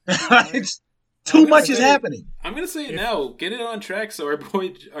 It's too much is happening. I'm gonna say it now. Get it on track so our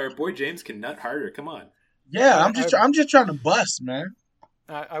boy James can nut harder. Come on. Yeah, I'm just trying to bust, man.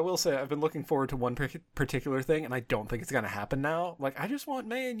 I will say I've been looking forward to one particular thing, and I don't think it's going to happen now. Like, I just want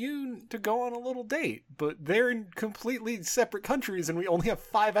May and Yoon to go on a little date, but they're in completely separate countries, and we only have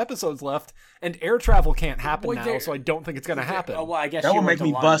 5 episodes left, and air travel can't happen now, so I don't think it's going to happen. Oh, well, I guess that would make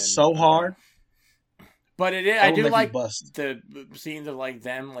me bust so hard. But I do like the scenes of like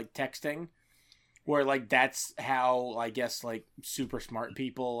them like texting, where like that's how I guess like super smart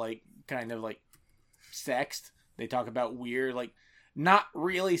people like kind of like sext. They talk about weird like. Not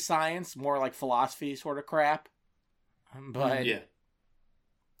really science, more like philosophy sort of crap. But yeah,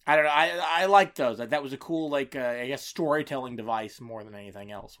 I don't know. I like those. That was a cool like I guess storytelling device more than anything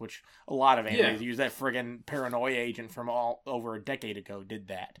else. Which a lot of animes use. That friggin' Paranoia Agent from over a decade ago did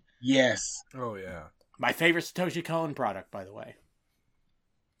that. Yes. Oh yeah. My favorite Satoshi Kon product, by the way.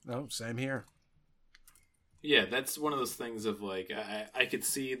 Oh, same here. Yeah, that's one of those things of like I could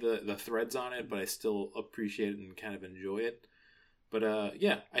see the threads on it, but I still appreciate it and kind of enjoy it. But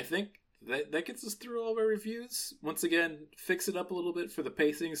yeah, I think that gets us through all of our reviews. Once again, fix it up a little bit for the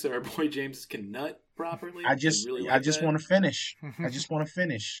pacing so our boy James can nut properly. I just want to finish. I just want to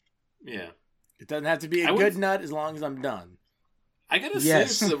finish. Yeah. It doesn't have to be a good nut as long as I'm done. I gotta say,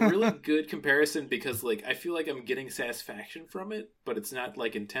 this is a really good comparison because, like, I feel like I'm getting satisfaction from it, but it's not,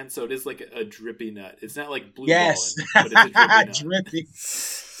 like, intense, so it is, like, a drippy nut. It's not like blue balling, but it's a drippy nut. Drippy.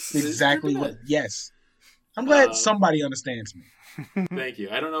 Exactly what, yes. I'm glad somebody understands me. Thank you.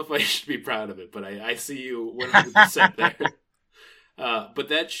 I don't know if I should be proud of it, but I see you 100% there. But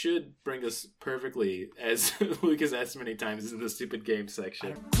that should bring us perfectly, as Luke has asked many times, in the stupid games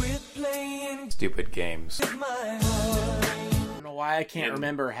section. Stupid games. I don't know why I can't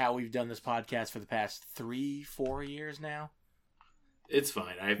remember how we've done this podcast for the past 3-4 years now. It's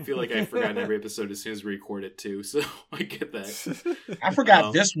fine. I feel like I've forgotten every episode as soon as we record it too, so I get that. I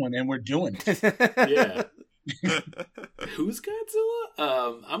forgot this one, and we're doing it. Yeah. Who's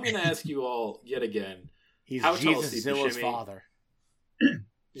Godzilla? I'm going to ask you all yet again. He's how tall Jesus is Steve Zilla's Buscemi? Father.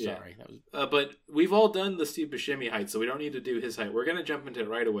 Yeah. Sorry. That was... but we've all done the Steve Buscemi height, so we don't need to do his height. We're going to jump into it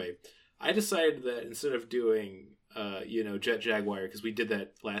right away. I decided that instead of doing, Jet Jaguar, because we did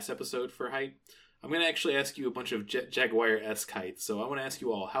that last episode for height, I'm going to actually ask you a bunch of Jet Jaguar-esque heights. So I want to ask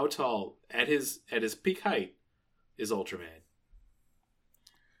you all, how tall, at his peak height, is Ultraman?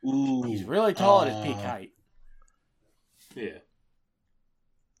 Ooh, he's really tall at his peak height. Yeah.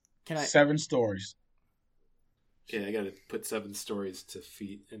 Can I 7 stories? Okay, I gotta put 7 stories to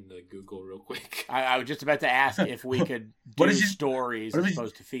feet into Google real quick. I was just about to ask if we could do stories as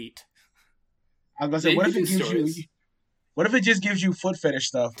opposed to feet. I was gonna say, what if it gives you? What if it just gives you foot fetish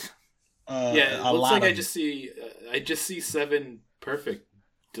stuff? Yeah, it looks like I just see 7 perfect,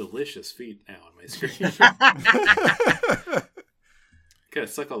 delicious feet now on my screen. Gotta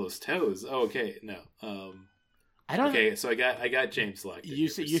suck all those toes. Oh, okay, no. I don't. Okay, so I got James locked. You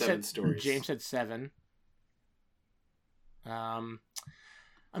said stories. James said 7.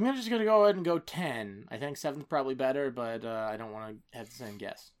 I'm just gonna go ahead and go 10. I think 7's probably better, but I don't want to have the same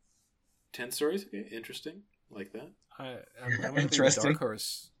guess. 10 stories? Okay, interesting. Like that. I'm going to be the dark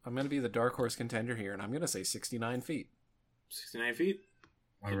horse. I'm going to be the dark horse contender here, and I'm going to say 69 feet. 69 feet?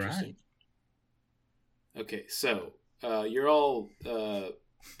 All right. Okay, so you're all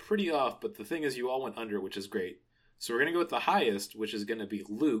pretty off, but the thing is you all went under, which is great. So we're going to go with the highest, which is going to be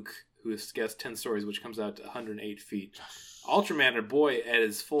Luke, who has guessed 10 stories, which comes out to 108 feet. Ultraman, our boy, at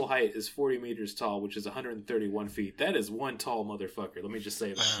his full height is 40 meters tall, which is 131 feet. That is one tall motherfucker. Let me just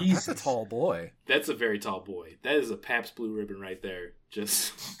say that. That's a tall boy. That's a very tall boy. That is a Pabst Blue Ribbon right there.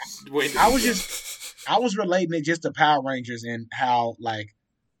 Just wait. I was relating it just to Power Rangers and how the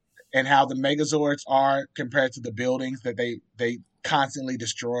Megazords are compared to the buildings that they constantly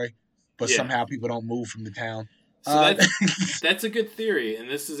destroy, but somehow people don't move from the town. So that's a good theory, and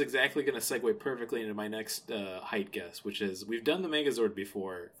this is exactly going to segue perfectly into my next height guess, which is we've done the Megazord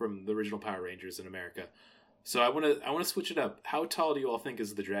before from the original Power Rangers in America. So I want to switch it up. How tall do you all think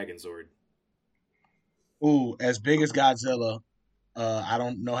is the Dragon Zord? Ooh, as big as Godzilla. I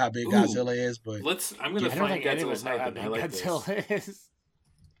don't know how big Godzilla is, but I'm going to find Godzilla's height. I like Godzilla is.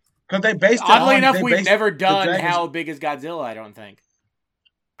 Because they based it Oddly on, enough, we've never done how big is Godzilla. I don't think.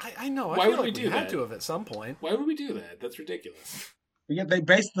 I know. Why would we do that? Had to have at some point. Why would we do that? That's ridiculous. Yeah, they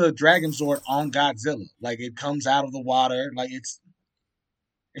based the Dragon Zord on Godzilla. Like it comes out of the water. Like it's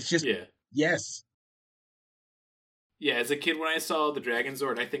just yes. Yeah, as a kid, when I saw the Dragon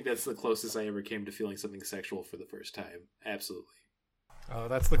Zord, I think that's the closest I ever came to feeling something sexual for the first time. Absolutely. Oh,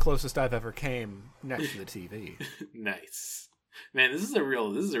 that's the closest I've ever came next to the TV. Nice. Man, this is a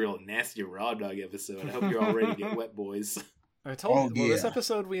real nasty raw dog episode. I hope you're all ready to get wet, boys. I told you. Well, this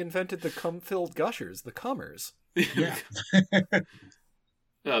episode we invented the cum-filled gushers, the cummers. Yeah.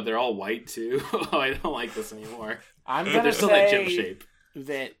 Oh, they're all white too. Oh, I don't like this anymore. I'm gonna They're still say that gem shape.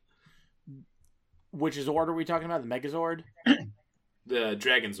 that. Which Zord are we talking about? The Megazord? The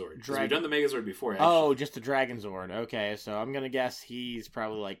Dragon Zord. We've done the Megazord before. Actually. Oh, just the Dragon Zord. Okay, so I'm gonna guess he's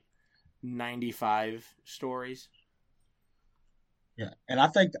probably like 95 stories. Yeah, and I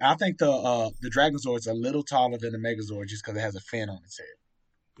think the Dragon Zord's a little taller than the Megazord just because it has a fin on its head.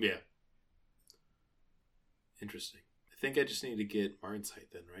 Yeah. Interesting. I think I just need to get Martin's height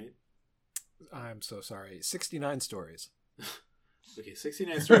then, right? I'm so sorry. 69 stories. Okay,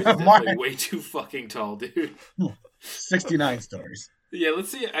 69 stories is definitely way too fucking tall, dude. 69 stories. Yeah, let's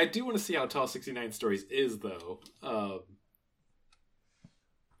see. I do want to see how tall 69 stories is, though.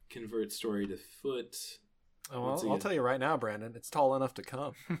 Convert story to foot. Oh, well, I'll tell you right now, Brandon. It's tall enough to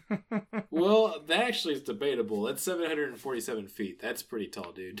come. Well, that actually is debatable. That's 747 feet. That's pretty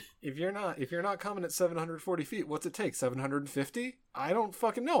tall, dude. If you're not coming at 740 feet, what's it take? 750? I don't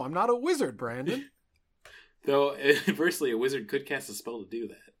fucking know. I'm not a wizard, Brandon. Though, inversely, a wizard could cast a spell to do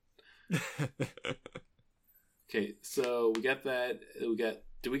that. Okay, so we got that.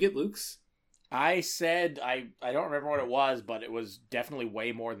 Did we get Luke's? I said, I don't remember what it was, but it was definitely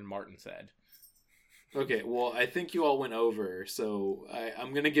way more than Martin said. Okay, well, I think you all went over, so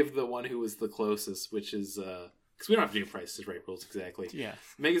I'm going to give the one who was the closest, which is, because we don't have to do Price is Right rules exactly. Yeah.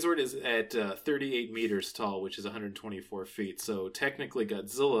 Megazord is at 38 meters tall, which is 124 feet, so technically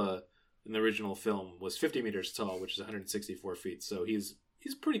Godzilla in the original film was 50 meters tall, which is 164 feet, so he's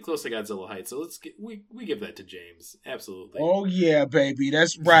pretty close to Godzilla height, so we give that to James, absolutely. Oh yeah, baby,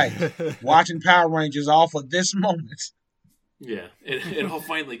 that's right. Watching Power Rangers all for this moment. Yeah, it all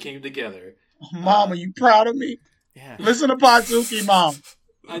finally came together. Mom, are you proud of me? Yeah. Listen to Patsuki, Mom.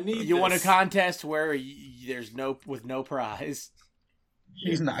 I need You this. want a contest where there's no prize.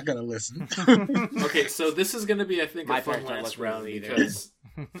 He's not gonna listen. Okay, so this is gonna be, I think, My a fun parents don't last listen round either.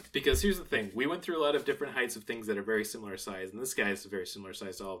 because here's the thing: we went through a lot of different heights of things that are very similar size, and this guy is a very similar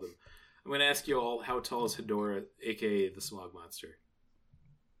size to all of them. I'm gonna ask you all, how tall is Hedorah, aka the Smog Monster?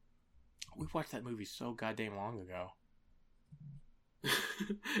 We watched that movie so goddamn long ago.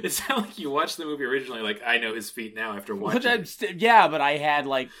 It sounds like you watched the movie originally, like I know his feet now after watching it. Yeah, but I had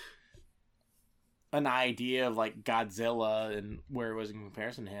like an idea of like Godzilla and where it was in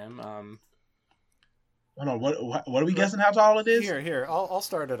comparison to him. Hold on, what are we guessing how tall it is? Here, I'll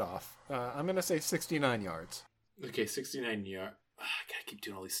start it off. I'm gonna say 69 yards. Okay, 69 yards. I gotta keep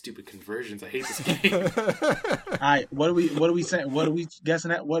doing all these stupid conversions. I hate this game. All right, what are we saying? What are we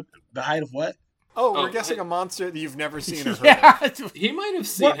guessing at? What the height of what? Oh, we're guessing a monster that you've never seen or heard Yeah. of. He might have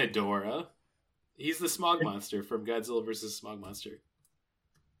seen Hedorah. He's the Smog Monster from Godzilla vs. Smog Monster.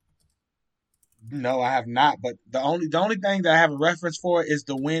 No, I have not. But the only thing that I have a reference for is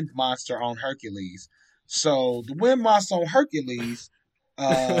the Wind Monster on Hercules. So the Wind Monster on Hercules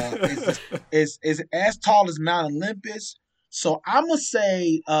is as tall as Mount Olympus, So I'm gonna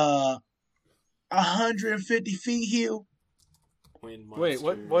say 150 feet, Hugh. Wind Wait,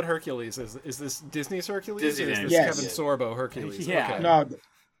 monster. what Hercules is this? Disney's Hercules? Disney or is this Yes. Kevin Sorbo Hercules? Yeah. Okay. No,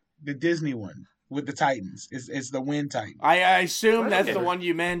 the Disney one with the Titans. It's the Wind Titan. I assume that's Okay. the one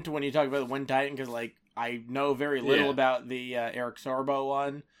you meant when you talk about the Wind Titan, because like I know very little Yeah. about the Eric Sorbo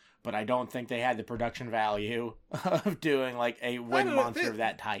one, but I don't think they had the production value of doing like a wind don't know, monster of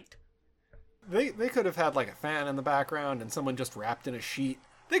that height. They could have had like a fan in the background and someone just wrapped in a sheet.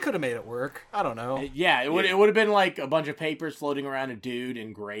 They could have made it work. I don't know. Yeah, it would have been like a bunch of papers floating around a dude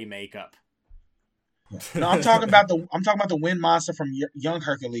in gray makeup. No, I'm talking about the Wind Monster from Young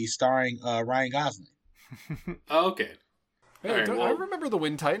Hercules, starring Ryan Gosling. Oh, okay. Hey, All right, I well- remember the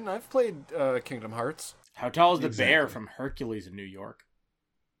Wind Titan. I've played Kingdom Hearts. How tall is the bear Exactly. from Hercules in New York?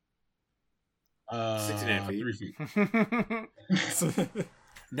 69 feet. 3 feet.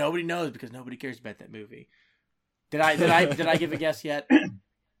 Nobody knows because nobody cares about that movie. Did I give a guess yet?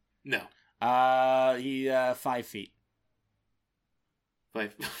 No. He 5 feet.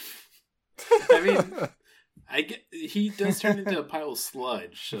 Five. I mean, he does turn into a pile of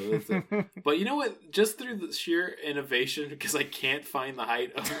sludge. So that's it. But you know what? Just through the sheer innovation, because I can't find the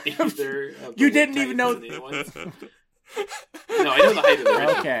height of either. Of the You Wind didn't even Titans know- and the other ones. No, I know the height of the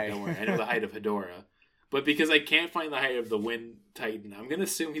original. Okay. Don't worry, I know the height of Hedorah. But because I can't find the height of the Wind Titan, I'm gonna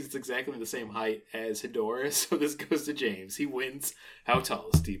assume he's exactly the same height as Hedorah. So this goes to James. He wins. How tall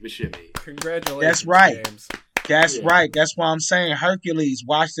is Steve Buscemi? Congratulations, That's right. James. That's Yeah. right. That's why I'm saying Hercules.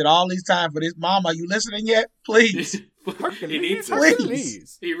 Watched it all these times for this. Mom, are you listening yet? Please. He needs it.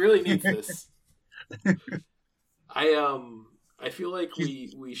 Hercules. He really needs this. I feel like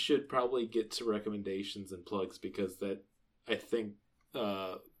we should probably get to recommendations and plugs, because that, I think,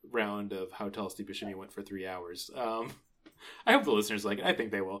 round of How Tall Steve Buscemi went for 3 hours. I hope the listeners like it. I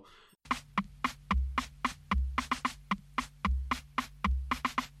think they will.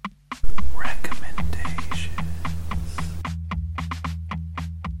 Recommendations.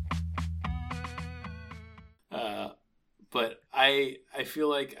 But I feel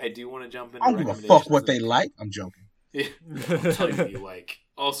like I do want to jump into I don't give a recommendations. fuck what they like. I'm joking. I'll tell you what you like.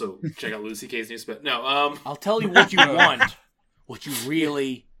 Also, check out Lucy K's new spec. No, I'll tell you what you want. What you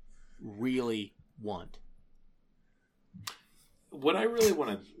really, really want. what I really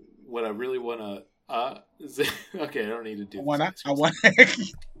want to, okay, I don't need to do I want. this. I want.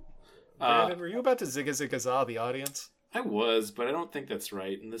 Brandon, were you about to zigga zigga za the audience? I was, but I don't think that's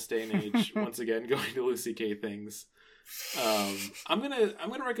right in this day and age. Once again, going to Lucy K things. I'm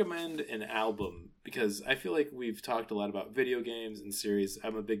gonna recommend an album, because I feel like we've talked a lot about video games and series.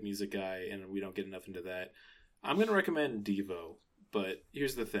 I'm a big music guy, and we don't get enough into that. I'm gonna recommend Devo, but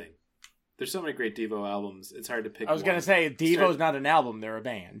here's the thing: there's so many great Devo albums. It's hard to pick. I was going to say, Devo's not an album, they're a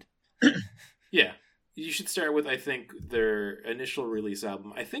band. Yeah. You should start with, I think, their initial release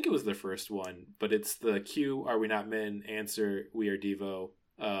album. I think it was their first one, but it's the Q, Are We Not Men? Answer, We Are Devo.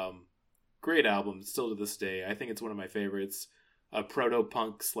 Great album, still to this day. I think it's one of my favorites.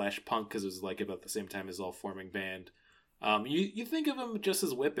 Proto-punk / punk, because it was like about the same time as All Forming Band. You think of them just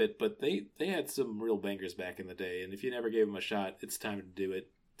as Whip It, but they had some real bangers back in the day, and if you never gave them a shot, it's time to do it.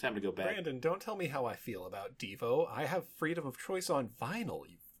 Time to go back. Brandon, don't tell me how I feel about Devo. I have freedom of choice on vinyl.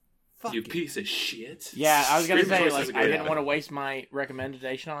 You piece of shit. Yeah, I was going to Freedom of say, Choice is a like, I great didn't want album. to waste my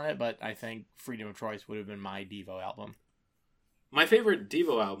recommendation on it, but I think Freedom of Choice would have been my Devo album. My favorite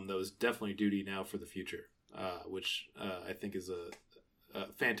Devo album, though, is definitely Duty Now for the Future, which I think is a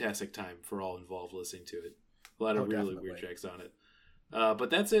fantastic time for all involved listening to it. A lot of really definitely. weird tracks on it. But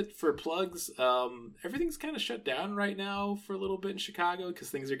that's it for plugs. Everything's kind of shut down right now for a little bit in Chicago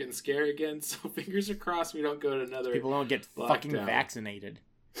because things are getting scary again. So fingers are crossed we don't go to another. People don't get fucking lockdown. vaccinated.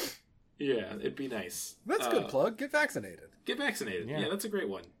 Yeah, it'd be nice. That's a good plug. Get vaccinated. Get vaccinated. Yeah. Yeah, that's a great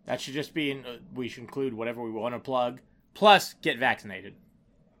one. That should just be, we should include whatever we want to plug, plus get vaccinated.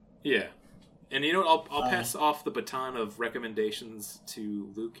 Yeah. And you know what? I'll pass off the baton of recommendations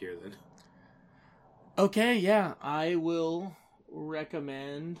to Luke here then. Okay, yeah, I will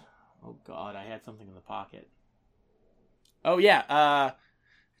recommend. Oh God, I had something in the pocket. Oh yeah,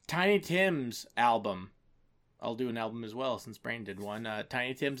 Tiny Tim's album. I'll do an album as well since Brain did one.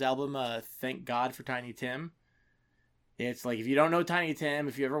 Tiny Tim's album. Thank God for Tiny Tim. It's like if you don't know Tiny Tim,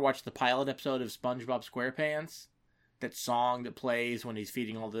 if you ever watched the pilot episode of SpongeBob SquarePants, that song that plays when he's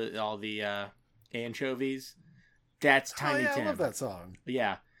feeding all the anchovies, that's Tiny Tim. I love that song.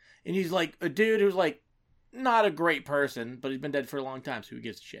 Yeah. And he's like a dude who's like not a great person, but he's been dead for a long time, so who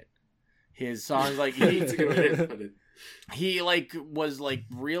gives a shit? His songs like That's a good way to put it. he like was like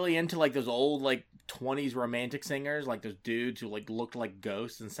really into like those old like 20s romantic singers, like those dudes who like looked like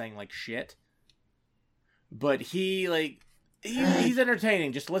ghosts and sang like shit. But he like He's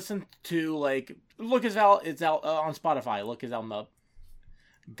entertaining. Just listen to look his it's out on Spotify. Look his album up.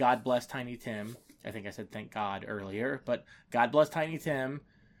 God Bless Tiny Tim. I think I said thank God earlier, but God Bless Tiny Tim,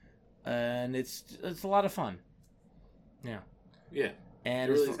 and it's a lot of fun. Yeah. Yeah.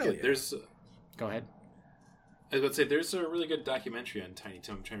 And really good. yeah. There's. Go ahead. I was about to say there's a really good documentary on Tiny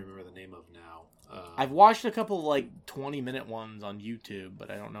Tim. I'm trying to remember the name of now. I've watched a couple of 20-minute ones on YouTube, but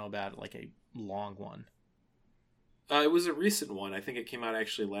I don't know about a long one. It was a recent one. I think it came out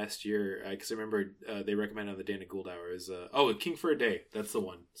actually last year because I remember they recommended on the Dana Gould Hour is King for a Day. That's the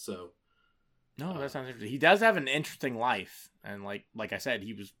one. So no, that sounds interesting. He does have an interesting life, and like I said,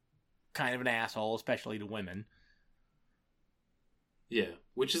 he was kind of an asshole, especially to women. Yeah,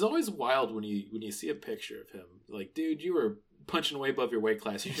 which is always wild when you see a picture of him. Like, dude, you were punching way above your weight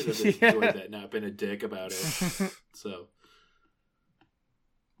class. You should have enjoyed that, not been a dick about it. So,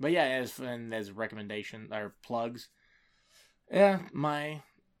 but yeah, as recommendation or plugs, yeah, my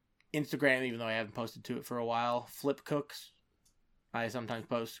Instagram, even though I haven't posted to it for a while, Flip Cooks. I sometimes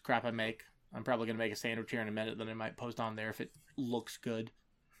post crap I make. I'm probably gonna make a sandwich here in a minute that I might post on there if it looks good.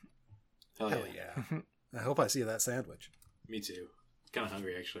 hell Hell yeah. yeah. I hope I see that sandwich. Me too. Kind of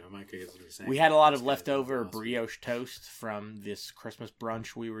hungry actually. I might go get something. We had a lot of leftover brioche toast from this Christmas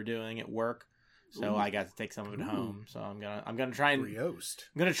brunch we were doing at work, so I got to take some of it home. So I'm gonna try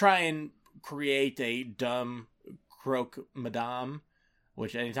and create a dumb croque madame,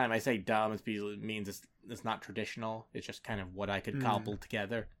 which anytime I say dumb, it means it's not traditional. It's just kind of what I could cobble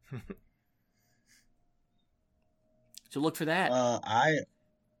together. So look for that.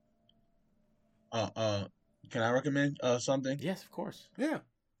 Can I recommend something? Yes, of course. Yeah.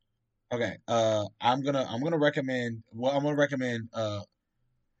 Okay. I'm gonna recommend. Well, I'm gonna recommend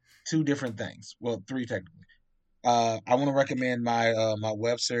two different things. Well, three technically. I want to recommend my my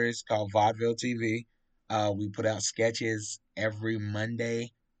web series called Vaudeville TV. We put out sketches every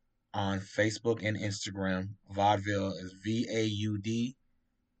Monday on Facebook and Instagram. Vaudeville is VAUDEVILLE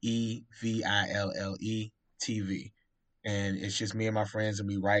TV, and it's just me and my friends, and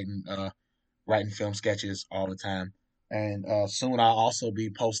we writing film sketches all the time. And soon I'll also be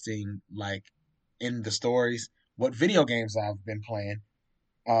posting in the stories what video games I've been playing.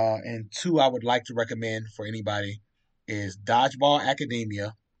 And two I would like to recommend for anybody is Dodgeball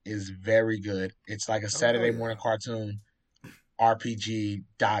Academia is very good. It's like a Saturday morning cartoon RPG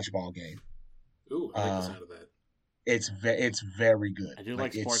dodgeball game. Ooh, I like the sound of that. It's very good. I do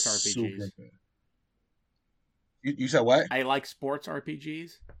like sports RPGs. Super good. You said what? I like sports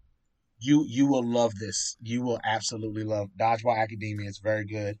RPGs. You will love this. You will absolutely love Dodgeball Academia. It's very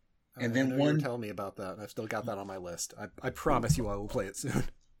good. And then you were telling me about that, and I've still got that on my list. I promise you I will play it soon.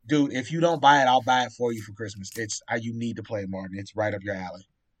 Dude, if you don't buy it, I'll buy it for you for Christmas. You need to play it, Martin. It's right up your alley.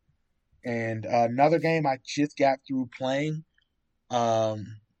 And another game I just got through playing,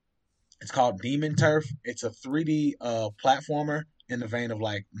 it's called Demon Turf. It's a 3D platformer in the vein of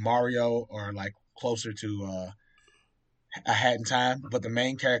Mario or closer to A Hat in Time, but the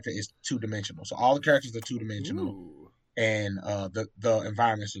main character is 2-dimensional. So all the characters are 2-dimensional. Ooh. And the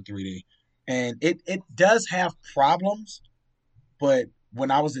environments are 3D. And it does have problems, but when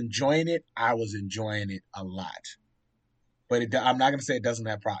I was enjoying it, I was enjoying it a lot. But I'm not going to say it doesn't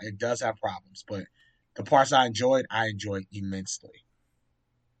have problems. It does have problems, but the parts I enjoyed immensely.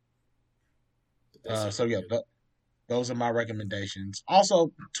 So yeah, those are my recommendations.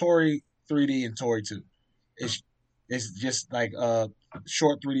 Also, Tori 3D and Tori 2. It's just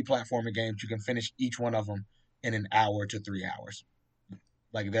short 3D platforming games. You can finish each one of them in an hour to 3 hours.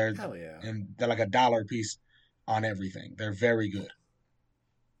 Hell yeah. And they're $1 a piece on everything. They're very good.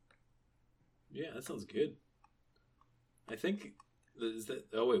 Yeah, that sounds good. I think is that.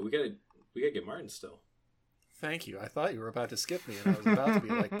 Oh wait, we gotta get Martin still. Thank you. I thought you were about to skip me, and I was about to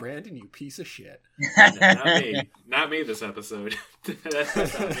be like, Brandon, you piece of shit. Not me this episode. That's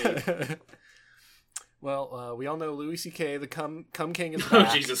not me. Well, we all know Louis C.K., the cum king is Oh,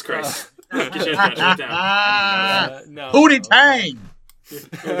 back. Jesus Christ. Get your shut down. No. Hootie Tang!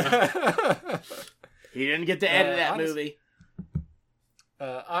 He didn't get to edit that honest- movie.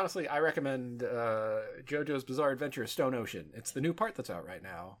 Honestly, I recommend JoJo's Bizarre Adventure Stone Ocean. It's the new part that's out right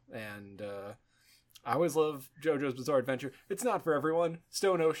now, and I always love JoJo's Bizarre Adventure. It's not for everyone.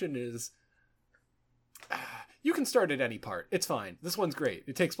 Stone Ocean is... You can start at any part. It's fine. This one's great.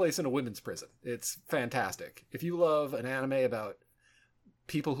 It takes place in a women's prison. It's fantastic. If you love an anime about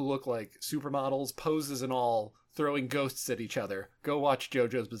people who look like supermodels, poses and all, throwing ghosts at each other, go watch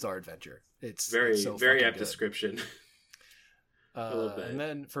JoJo's Bizarre Adventure. It's very so very fucking apt good. description. I love that. And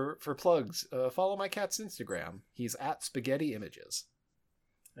then for plugs, follow my cat's Instagram. He's at Spaghetti Images.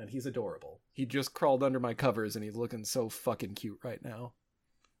 and he's adorable. He just crawled under my covers, and he's looking so fucking cute right now.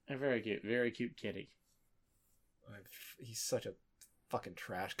 A very cute kitty. He's such a fucking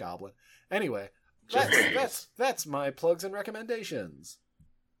trash goblin. Anyway, that's my plugs and recommendations.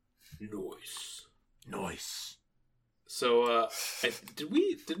 Nice. So, did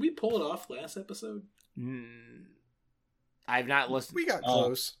we pull it off last episode? I've not listened. We got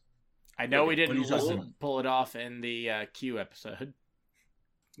close. I know we didn't What are you talking pull it off in the Q episode.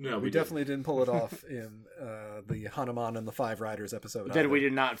 No, we definitely didn't pull it off in the Hanuman and the Five Riders episode. Then we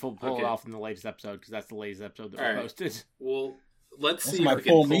did not pull it off in the latest episode, because that's the latest episode that we All right. posted. Well, let's see. Somebody if we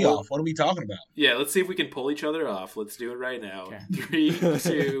can pull me off. What are we talking about? Yeah, let's see if we can pull each other off. Let's do it right now. Okay. 3,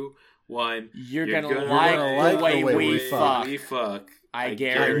 2, 1. You're gonna like the way we fuck. We fuck. I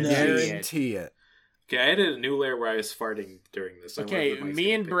guarantee it. Okay, I added a new layer where I was farting during this. Okay,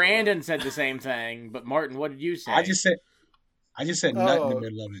 me and Brandon said the same thing, but Martin, what did you say? I just said nut in the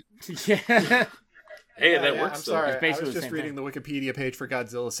middle of it. Yeah. Hey, that works. I'm sorry. It's basically I was the just same reading the Wikipedia page for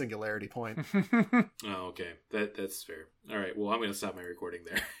Godzilla Singularity Point. Oh, okay. That's fair. All right. Well, I'm going to stop my recording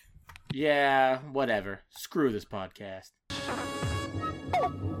there. Yeah, whatever. Screw this podcast.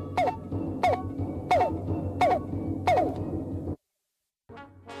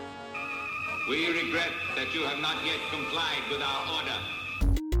 We regret that you have not yet complied with our order.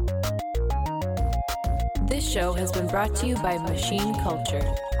 This show has been brought to you by Machine Culture.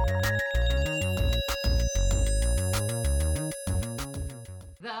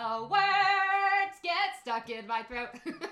 The words get stuck in my throat.